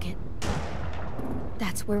looks like it.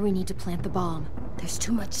 That's where we need to plant the bomb. There's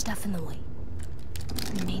too much stuff in the way.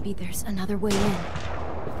 Maybe there's another way in.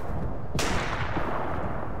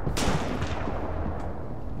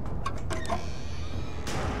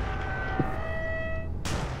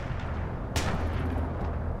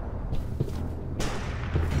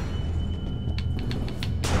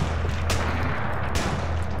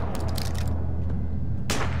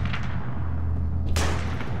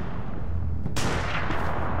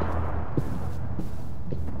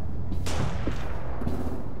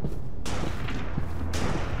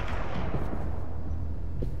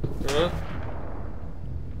 Huh?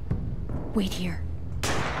 Wait here.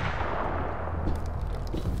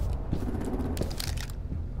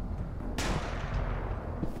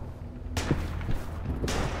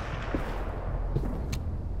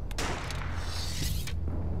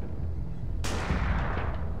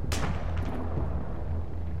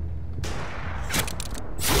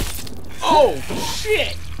 Oh,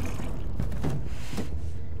 shit!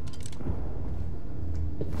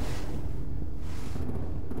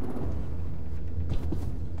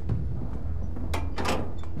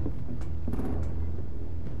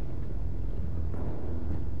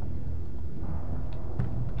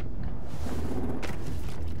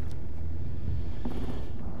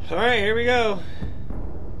 Alright, here we go.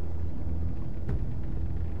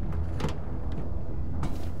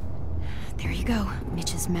 There you go,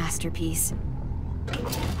 Mitch's masterpiece.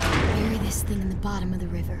 Bury this thing in the bottom of the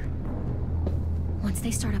river. Once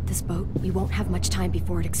they start up this boat, we won't have much time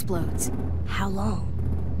before it explodes. How long?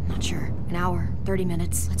 Not sure. An hour, 30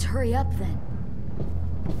 minutes. Let's hurry up then.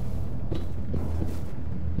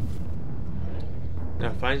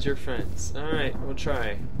 Now find your friends. Alright, we'll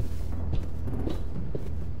try.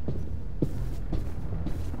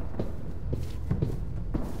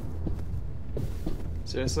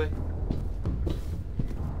 Seriously?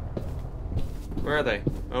 Where are they?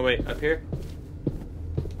 Oh wait, up here?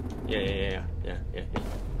 Yeah.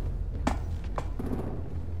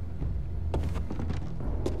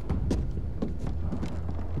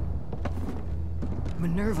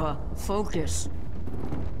 Minerva, focus.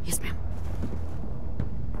 Yes, ma'am.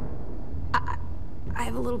 I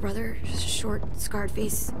have a little brother, short, scarred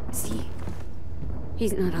face.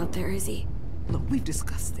 He's not out there, is he? Look, we've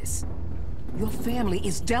discussed this. Your family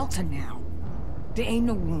is Delta now. There ain't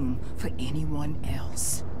no room for anyone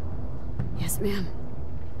else. Yes, ma'am.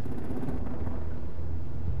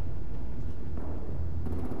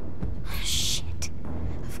 Shit.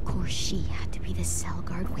 Of course she had to be the cell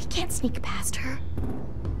guard. We can't sneak past her.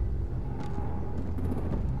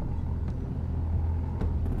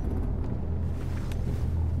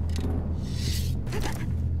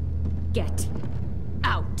 Get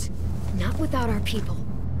out. Not without our people.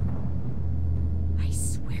 I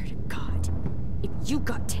swear to God, if you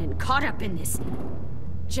got 10 caught up in this,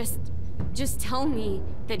 just tell me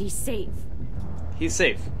that he's safe. He's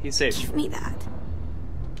safe. He's safe. Give me that.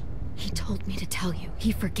 He told me to tell you.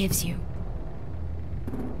 He forgives you.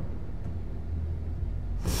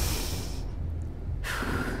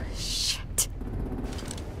 Shit.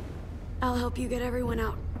 I'll help you get everyone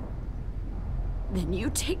out. Then you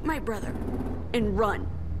take my brother and run.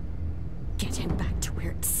 Get him back to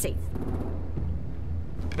where it's safe.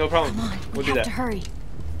 No problem. Come on, we'll we do have that. to hurry.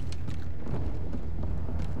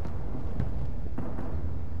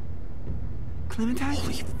 Clementine?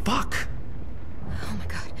 Holy fuck! Oh my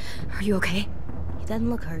God. Are you okay? He doesn't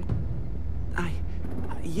look hurt.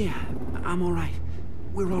 Yeah, I'm alright.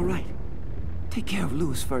 We're alright. Take care of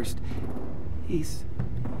Louis first. He's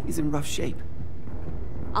in rough shape.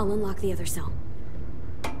 I'll unlock the other cell.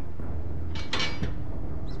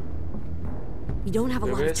 We don't have a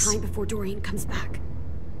lot of time before Dorian comes back.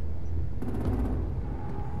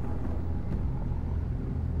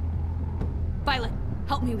 Violet,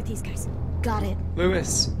 help me with these guys. Got it.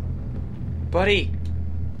 Louis. Buddy.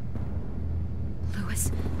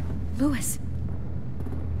 Louis.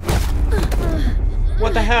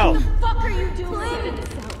 What the hell? What the fuck are you doing?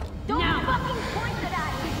 Don't fucking point it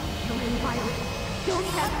at me! Come in, Violet. Don't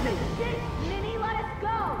test me. Minnie, let us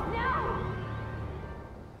go. No!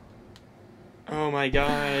 Oh my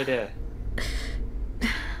God.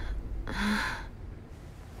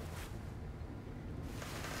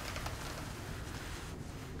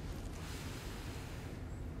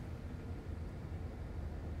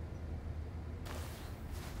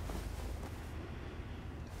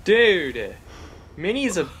 Dude,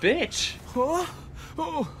 Minnie's a bitch. Huh?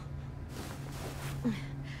 Oh.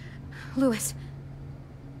 Louis.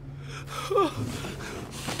 Oh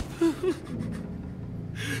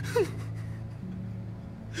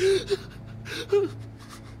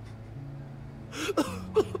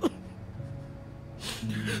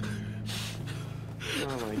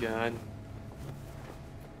my God.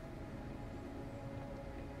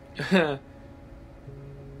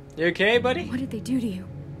 You okay, buddy? What did they do to you?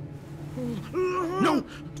 No,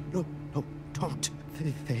 don't.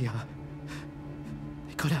 They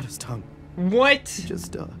cut out his tongue. What?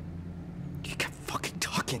 He kept fucking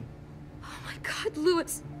talking. Oh my God,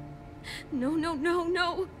 Louis.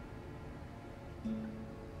 No.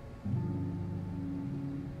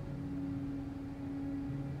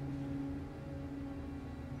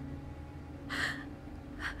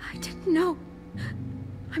 I didn't know.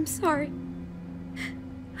 I'm sorry.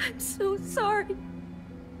 I'm so sorry.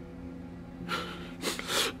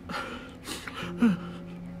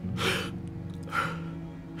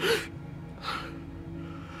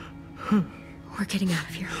 We're getting out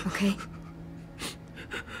of here, okay?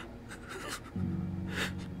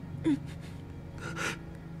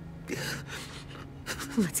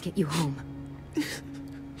 Let's get you home.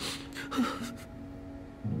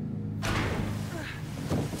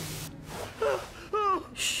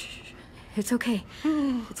 Shh. It's okay.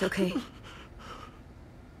 It's okay.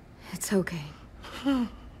 It's okay.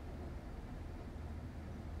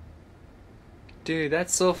 Dude,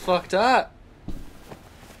 that's so fucked up.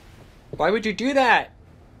 Why would you do that?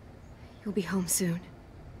 You'll be home soon.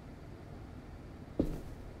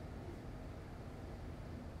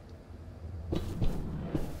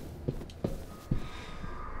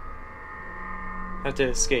 Have to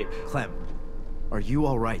escape. Clem, are you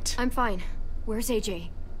all right? I'm fine. Where's AJ?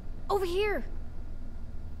 Over here.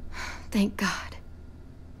 Thank God.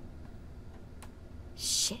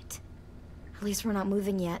 Shit. At least we're not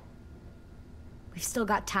moving yet. We've still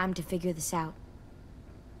got time to figure this out.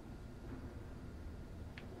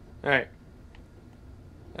 Alright.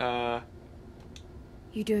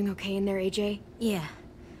 You doing okay in there, AJ? Yeah,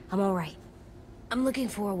 I'm alright. I'm looking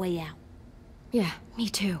for a way out. Yeah, me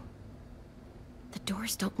too. The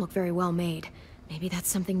doors don't look very well made. Maybe that's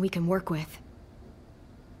something we can work with.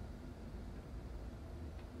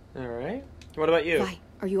 Alright. What about you? Vi,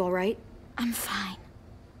 are you alright? I'm fine.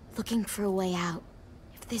 Looking for a way out.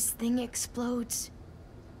 If this thing explodes...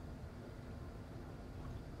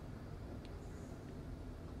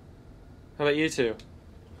 How about you two?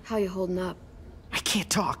 How you holding up? I can't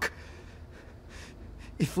talk.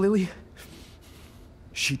 If Lily...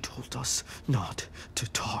 She told us not to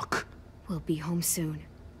talk. We'll be home soon.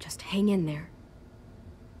 Just hang in there.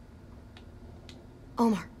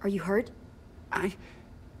 Omar, are you hurt?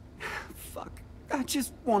 Fuck. I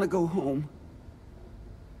just want to go home.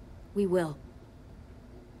 We will.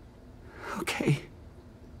 Okay.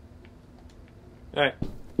 Alright.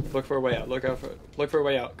 Look for a way out. Look for a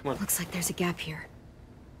way out. Come on. Looks like there's a gap here.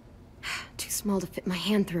 Too small to fit my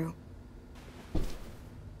hand through.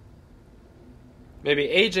 Maybe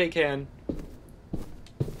AJ can.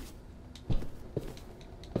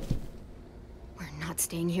 We're not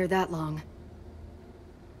staying here that long.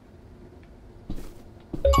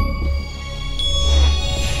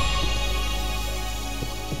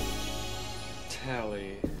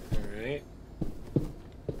 Tally. Alright.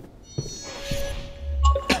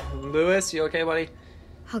 Lewis, you okay, buddy?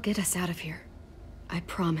 I'll get us out of here. I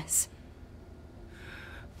promise.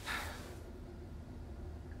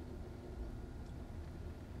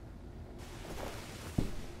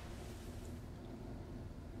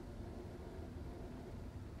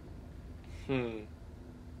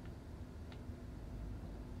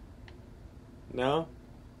 No?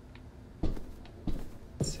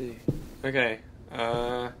 Let's see. Okay.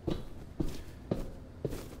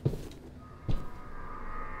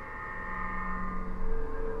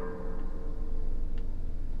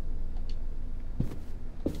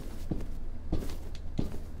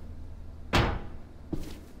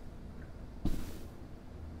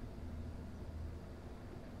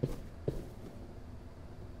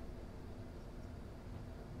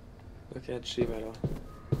 Look at sheet metal.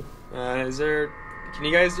 Is there... Can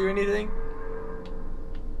you guys do anything?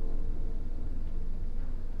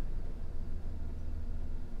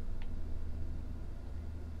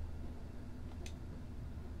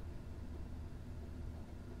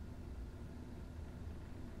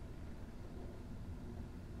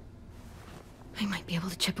 I might be able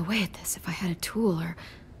to chip away at this if I had a tool or...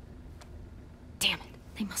 Damn it.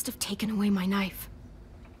 They must have taken away my knife.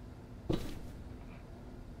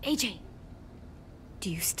 AJ! Do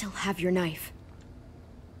you still have your knife?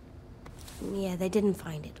 Yeah, they didn't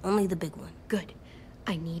find it. Only the big one. Good.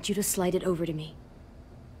 I need you to slide it over to me.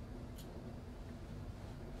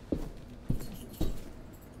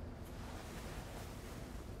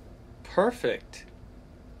 Perfect.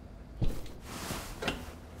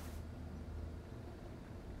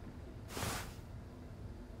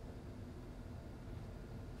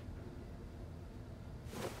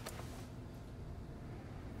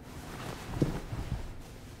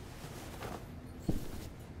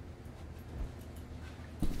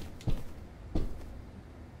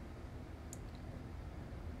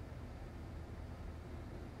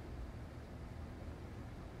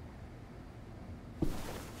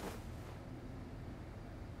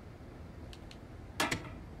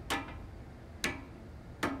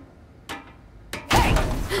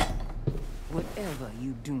 Whatever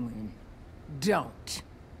you doing, don't.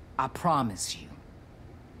 I promise you.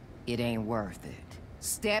 It ain't worth it.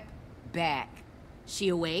 Step back. She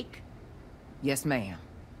awake? Yes, ma'am.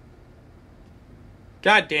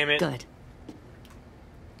 God damn it. Good.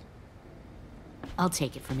 I'll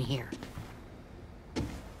take it from here.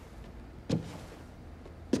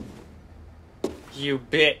 You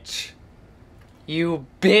bitch. You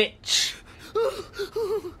bitch.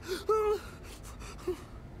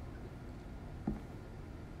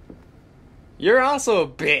 You're also a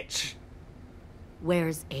bitch.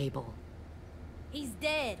 Where's Abel? He's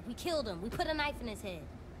dead. We killed him. We put a knife in his head.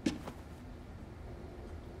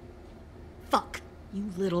 Fuck,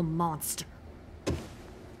 you little monster.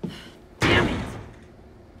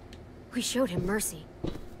 We showed him mercy.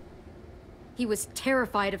 He was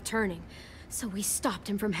terrified of turning, so we stopped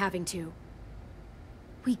him from having to.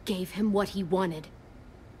 We gave him what he wanted.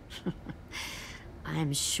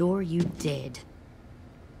 I'm sure you did.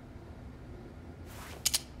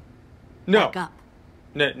 No. Back up.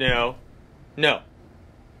 No. No.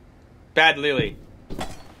 Bad Lily.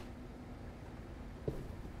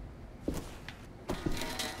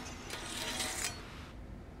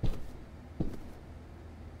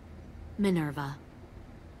 Minerva.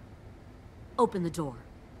 Open the door.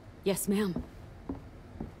 Yes, ma'am.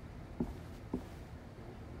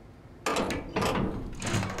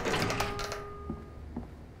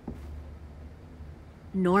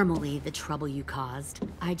 Normally, the trouble you caused,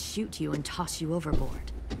 I'd shoot you and toss you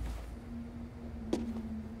overboard.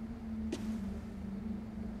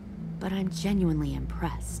 But I'm genuinely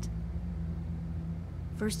impressed.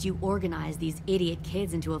 First, you organize these idiot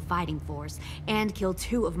kids into a fighting force and kill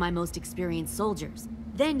 2 of my most experienced soldiers.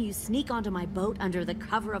 Then you sneak onto my boat under the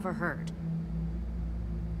cover of a herd.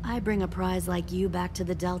 I bring a prize like you back to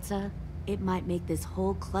the Delta, it might make this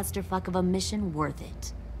whole clusterfuck of a mission worth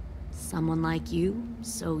it. Someone like you,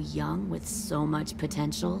 so young with so much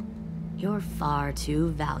potential, you're far too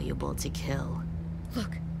valuable to kill.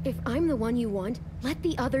 Look, if I'm the one you want, let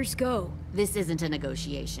the others go. This isn't a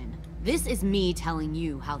negotiation. This is me telling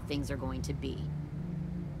you how things are going to be.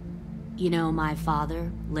 You know, my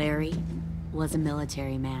father, Larry, was a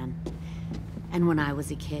military man. And when I was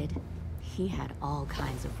a kid, he had all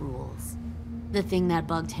kinds of rules. The thing that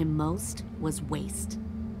bugged him most was waste.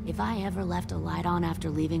 If I ever left a light on after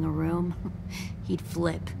leaving a room, he'd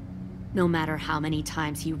flip. No matter how many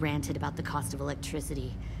times he ranted about the cost of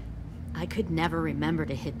electricity, I could never remember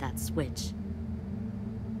to hit that switch.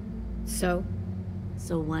 So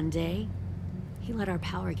one day, he let our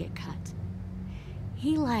power get cut.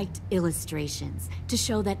 He liked illustrations to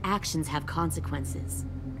show that actions have consequences.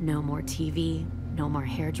 No more TV, no more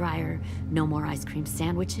hairdryer, no more ice cream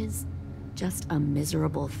sandwiches. Just a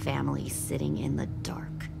miserable family sitting in the dark.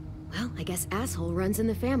 Well, I guess asshole runs in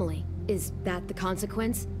the family. Is that the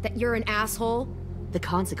consequence? That you're an asshole? The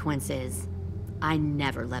consequence is, I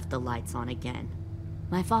never left the lights on again.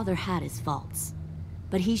 My father had his faults,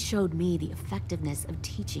 but he showed me the effectiveness of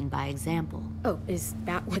teaching by example. Oh, is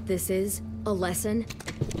that what this is? A lesson?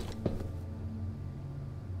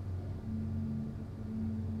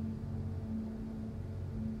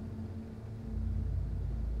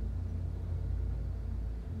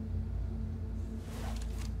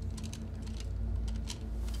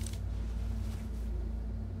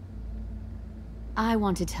 I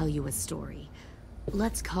want to tell you a story.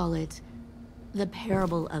 Let's call it the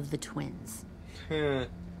Parable of the Twins.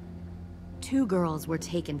 2 girls were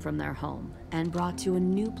taken from their home and brought to a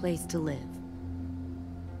new place to live.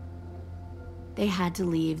 They had to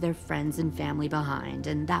leave their friends and family behind,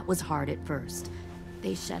 and that was hard at first.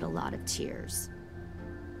 They shed a lot of tears.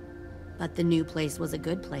 But the new place was a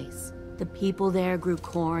good place. The people there grew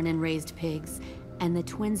corn and raised pigs, and the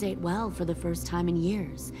twins ate well for the first time in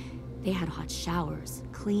years. They had hot showers,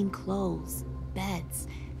 clean clothes, beds.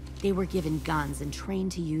 They were given guns and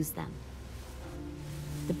trained to use them.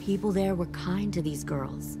 The people there were kind to these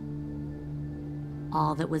girls.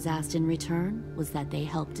 All that was asked in return was that they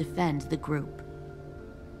help defend the group.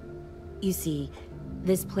 You see,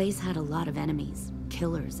 this place had a lot of enemies,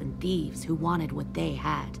 killers and thieves who wanted what they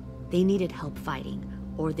had. They needed help fighting,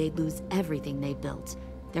 or they'd lose everything they built.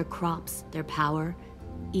 Their crops, their power,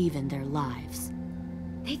 even their lives.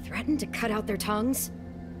 They threatened to cut out their tongues?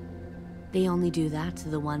 They only do that to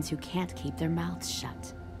the ones who can't keep their mouths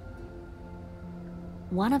shut.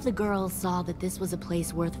 One of the girls saw that this was a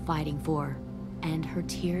place worth fighting for, and her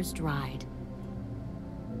tears dried.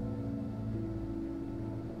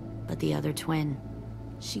 But the other twin,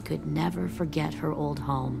 she could never forget her old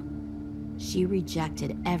home. She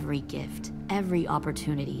rejected every gift, every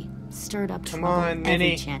opportunity, stirred up trouble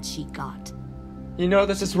every chance she got. You know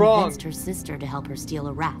this is wrong. Convinced her sister to help her steal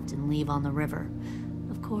a raft and leave on the river.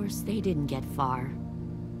 Of course, they didn't get far.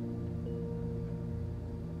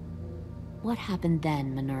 What happened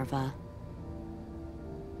then, Minerva?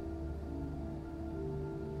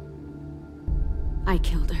 I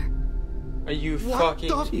killed her. Are you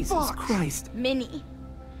fucking... Jesus Christ. Minnie,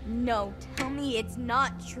 no, tell me it's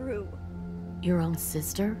not true. Your own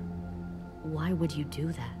sister? Why would you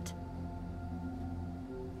do that?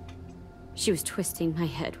 She was twisting my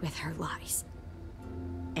head with her lies.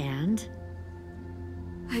 And?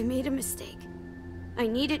 I made a mistake. I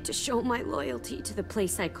needed to show my loyalty to the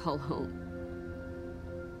place I call home.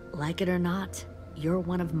 Like it or not, you're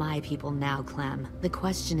one of my people now, Clem. The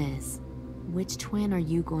question is, which twin are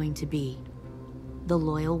you going to be? The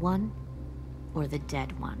loyal one, or the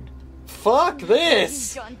dead one? Fuck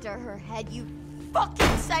this! Gun to her head, you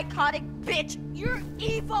fucking psychotic bitch! You're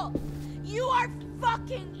evil! You are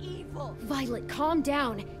fucking evil! Violet, calm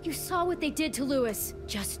down. You saw what they did to Louis.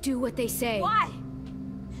 Just do what they say. Why?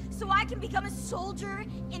 So I can become a soldier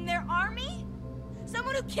in their army?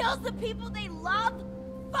 Someone who kills the people they love?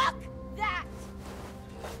 Fuck that!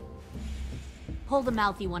 Pull the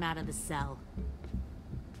mouthy one out of the cell.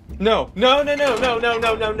 No, no, no, no, no, no,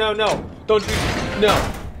 no, no, no, no. Don't you,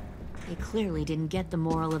 no. They clearly didn't get the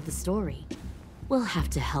moral of the story. We'll have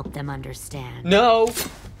to help them understand. No,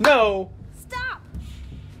 no. Stop!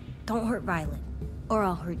 Don't hurt Violet, or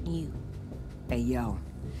I'll hurt you. Hey, yo.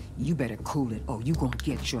 You better cool it, or you gonna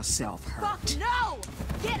get yourself hurt. Fuck no!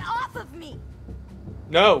 Get off of me!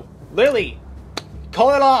 No, Lily,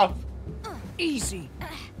 call it off. Easy.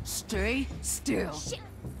 Stay still. Shit.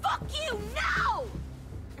 Fuck you, no!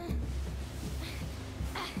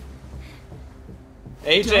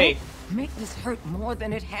 AJ. Don't make this hurt more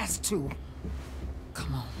than it has to.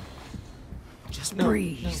 Come on. Just No,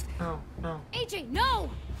 breathe. No, no. AJ, no!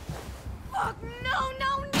 Fuck no,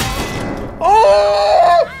 no, no!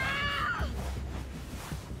 Oh! Ah!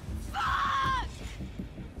 Fuck!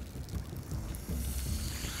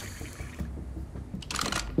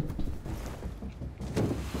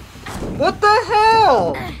 What the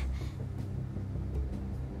hell?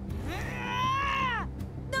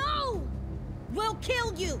 No! We'll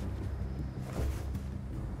kill you!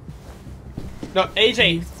 No,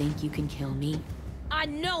 AJ. You think you can kill me? I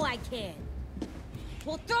know I can.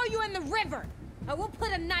 We'll throw you in the river, or we'll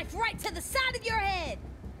put a knife right to the side of your head.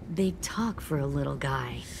 Big talk for a little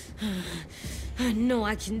guy. I know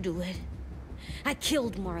I can do it. I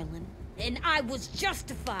killed Marlon, and I was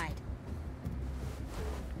justified.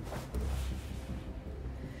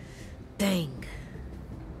 Dang.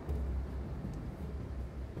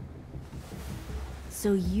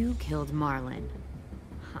 So you killed Marlon.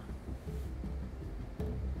 Huh.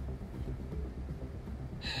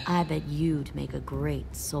 I bet you'd make a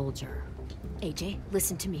great soldier. AJ,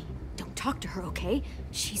 listen to me. Don't talk to her, okay?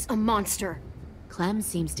 She's a monster. Clem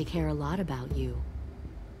seems to care a lot about you.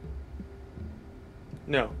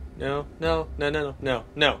 No, no, no, no, no, no,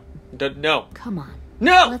 no, no, no. Come on.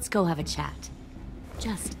 No! Let's go have a chat.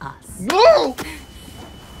 Just us. No!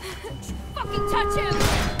 Fucking touch him!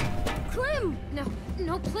 Clem! No,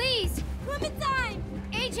 no, please! Clementine!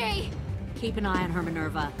 AJ! Keep an eye on her,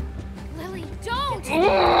 Minerva. Lily, don't!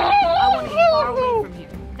 I want to get far away from here.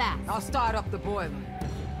 Fast. I'll start up the boiler.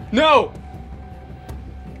 No!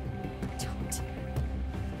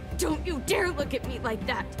 Don't you dare look at me like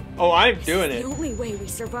that! Oh, I'm This doing is it. the only way we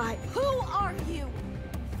survive. Who are you?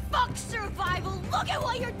 Fuck survival! Look at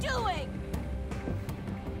what you're doing!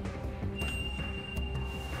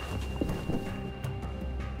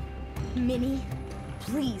 Minnie,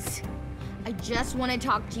 please. I just want to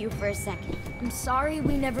talk to you for a second. I'm sorry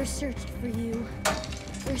we never searched for you.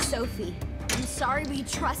 For Sophie. I'm sorry we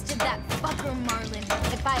trusted that fucker Marlon.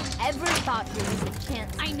 If I ever thought there was a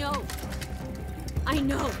chance. I know. I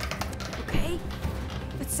know. Okay?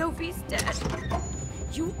 But Sophie's dead.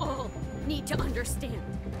 You all need to understand.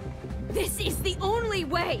 This is the only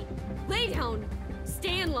way. Lay down,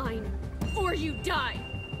 stay in line, or you die.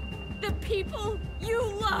 The people you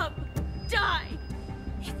love die.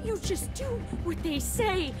 If you just do what they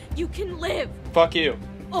say, you can live. Fuck you.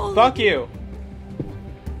 All Fuck you.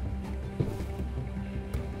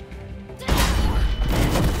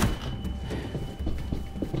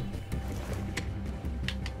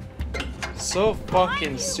 So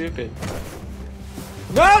fucking stupid.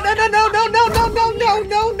 No, no, no, no, no, no, no, no, no,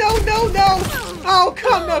 no, no, no, no! Oh,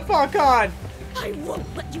 come the fuck on! I won't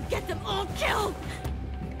let you get them all killed.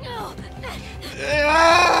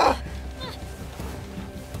 Ah!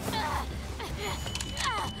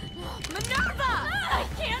 Minerva! I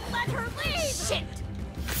can't let her leave! Shit!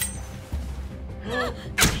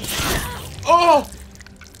 Oh!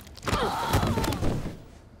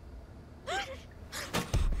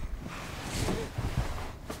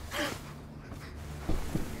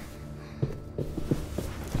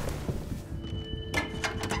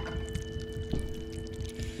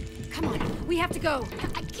 Come on, we have to go.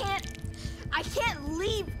 I can't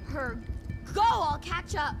leave her. Go, I'll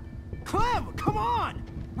catch up. Clem, come on!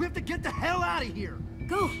 We have to get the hell out of here.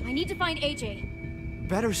 Go, I need to find AJ.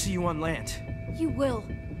 Better see you on land. You will.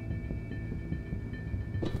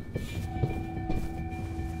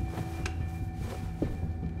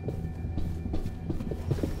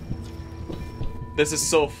 This is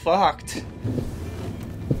so fucked.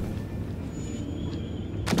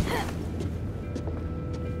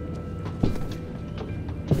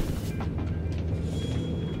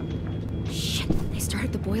 Shit, they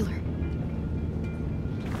started the boiler.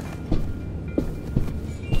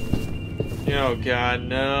 Oh god,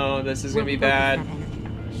 no. This is gonna be bad.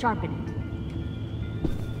 Sharpen it.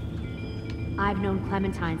 I've known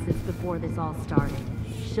Clementine since before this all started.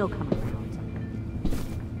 She'll come around.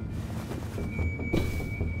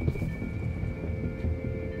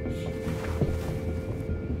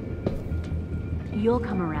 You'll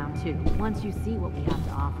come around too, once you see what we have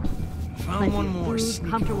to offer. Found one more Food,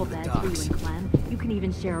 sneaking comfortable over the beds for you docks. and Clem. You can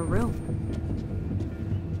even share a room.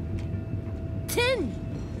 Tin!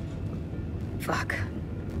 Fuck.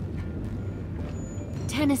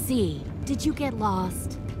 Tennessee, did you get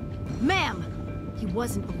lost? Ma'am! He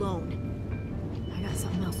wasn't alone. I got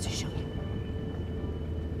something else to show you.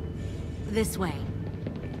 This way.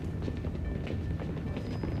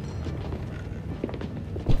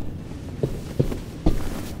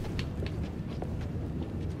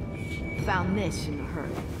 Found this in a hurry.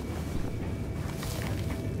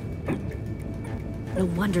 No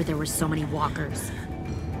wonder there were so many walkers.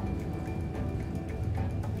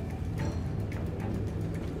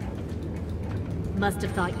 Must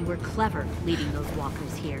have thought you were clever leading those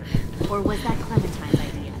walkers here. Or was that Clementine's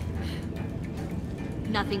idea?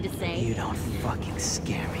 Nothing to say? You don't fucking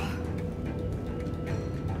scare me.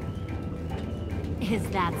 Is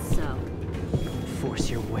that so? Force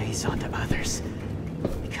your ways onto others.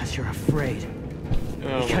 Because you're afraid.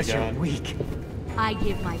 Oh because my you're God. weak. I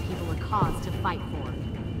give my people a cause to fight for.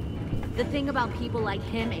 The thing about people like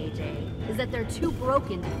him, AJ, is that they're too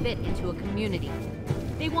broken to fit into a community.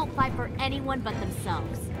 They won't fight for anyone but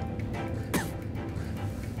themselves.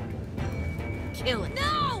 Kill it.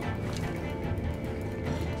 No!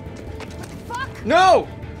 Fuck! No!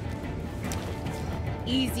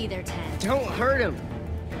 Easy there, Ted. Don't hurt him.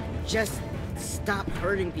 Just stop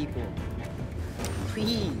hurting people.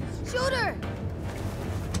 Please. Shoot her!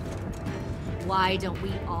 Why don't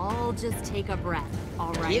we all just take a breath,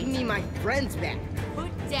 all right? Give me my friends back.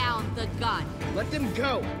 Put down the gun. Let them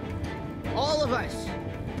go. All of us.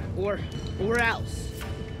 Or else.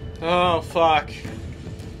 Oh, fuck.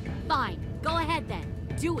 Fine. Go ahead then.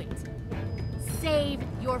 Do it. Save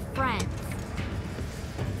your friends.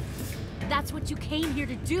 That's what you came here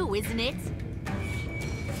to do, isn't it?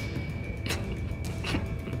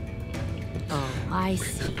 Oh, I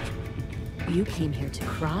see. You came here to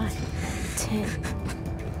cry. Tin.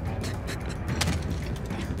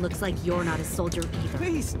 Looks like you're not a soldier either.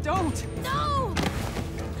 Please, don't! No!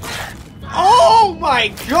 Oh my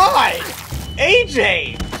god!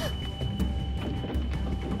 AJ!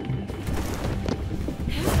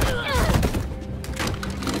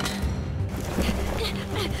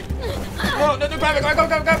 No, no, no, grab it, go, go,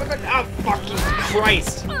 go, go, go. Oh, fucking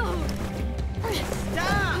Christ.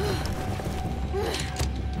 Stop!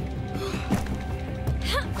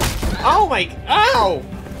 Oh my, ow!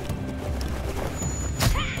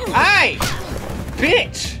 Aye!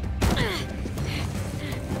 Bitch!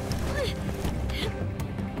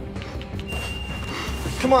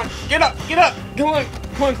 Come on, get up, get up!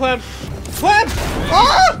 Come on, Clem! Clem!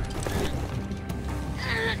 Ah!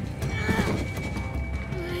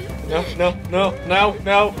 No, no, no, no,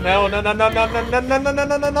 no, no, no, no, no, no, no, no, no, no, no,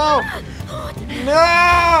 no, no, no!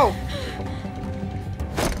 No!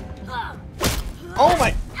 Oh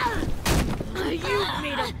my! You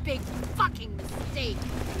made a big fucking mistake.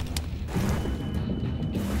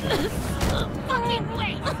 Fucking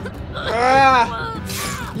wait! Ah!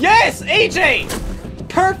 Yes, AJ!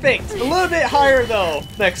 Perfect! A little bit higher though,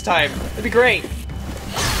 next time. It'd be great.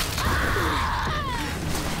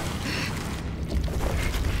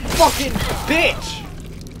 Fucking bitch!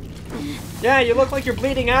 Yeah, you look like you're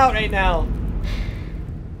bleeding out right now.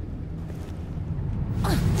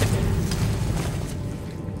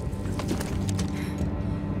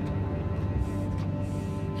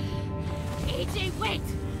 AJ, wait!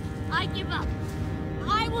 I give up.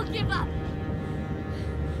 I will give up.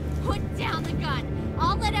 Put down the gun.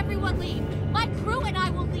 I'll let everyone leave. My crew and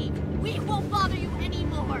I will leave. We won't bother you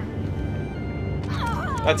anymore.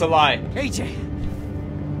 That's a lie. AJ!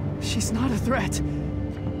 She's not a threat.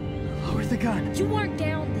 Lower the gun. You weren't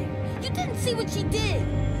down there. You didn't see what she did.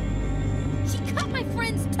 She cut my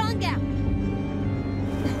friend's tongue out.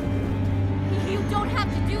 You don't have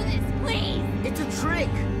to do this, please. It's a trick.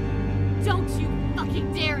 Don't you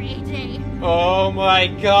fucking dare, AJ. Oh my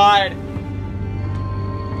god.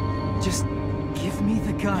 Just give me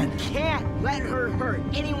the gun. Can't let her hurt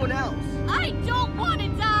anyone else. I don't want to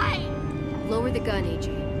die. Lower the gun,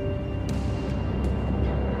 AJ.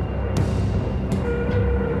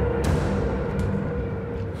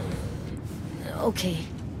 Okay.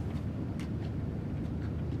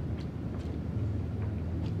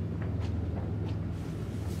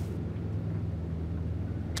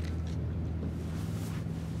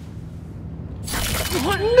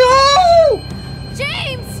 No!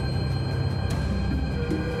 James!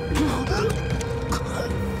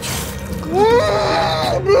 No!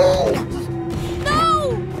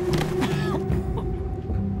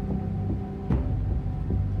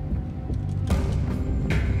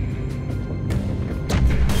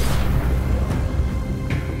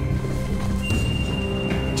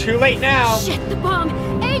 Too late now. Shit, the bomb!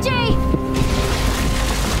 AJ!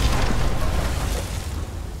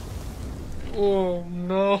 Oh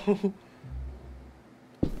no.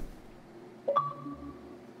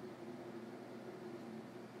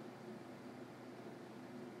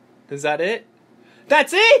 Is that it?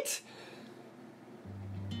 That's it!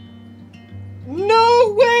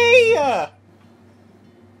 No way!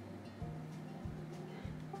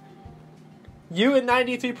 You and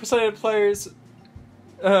 93% of players,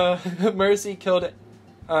 Mercy killed,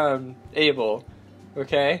 Abel,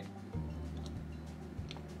 okay?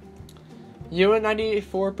 You and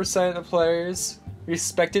 94% of players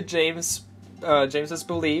respected James's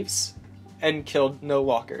beliefs and killed no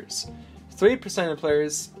walkers. 3% of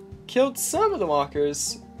players killed some of the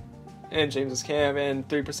walkers in James's camp, and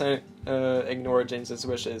 3% ignored James's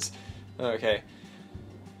wishes. Okay.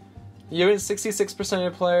 You and 66%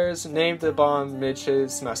 of players named the bomb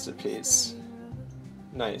Mitch's masterpiece.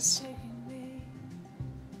 Nice.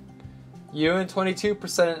 You and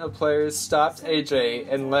 22% of players stopped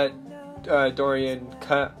AJ and let Dorian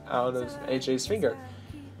cut out of AJ's finger.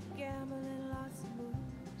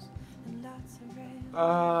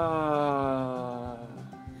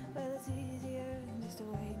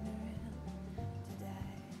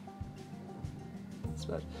 That's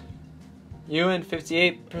bad. You and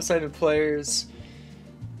 58% of players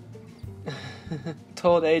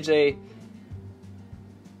told AJ.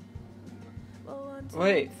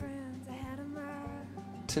 Wait.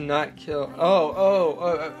 To not kill.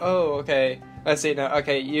 Oh, okay. I see now.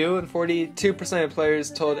 Okay, you and 42% of players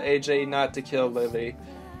told AJ not to kill Lily.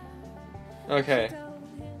 Okay.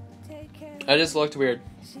 I just looked weird.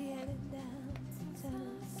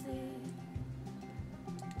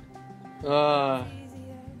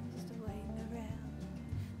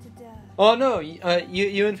 Oh no, you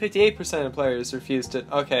and 58% of players refused to.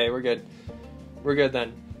 Okay, we're good. We're good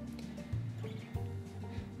then.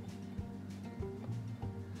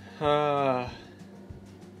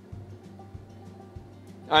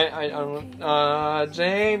 I don't.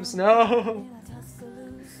 James, no.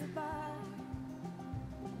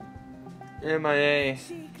 MIA.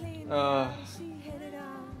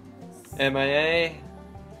 MIA.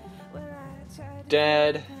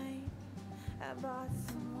 Dead.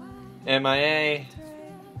 MIA.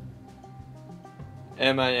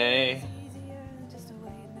 MIA.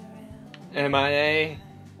 MIA.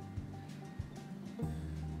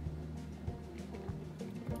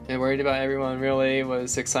 And worried about everyone really,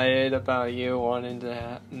 was excited about you wanting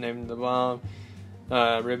to name the bomb.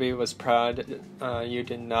 Ruby was proud you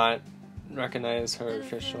did not recognize her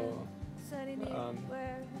official.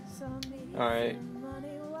 Alright.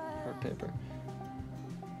 Her paper.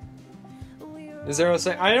 Zero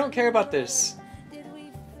saying, I don't care about this.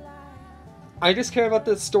 I just care about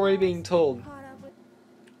the story being told.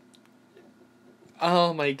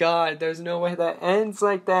 Oh my god, there's no way that ends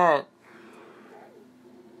like that.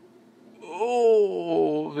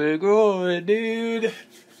 Oh my god, dude.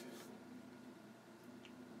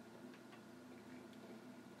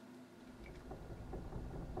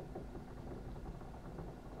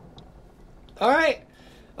 Alright.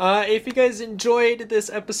 If you guys enjoyed this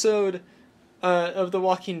episode of The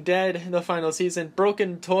Walking Dead, the final season,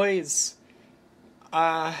 Broken Toys,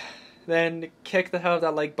 then kick the hell out of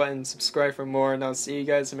that like button, subscribe for more, and I'll see you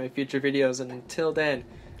guys in my future videos. And until then,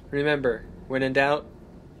 remember, when in doubt,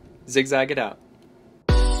 zigzag it out.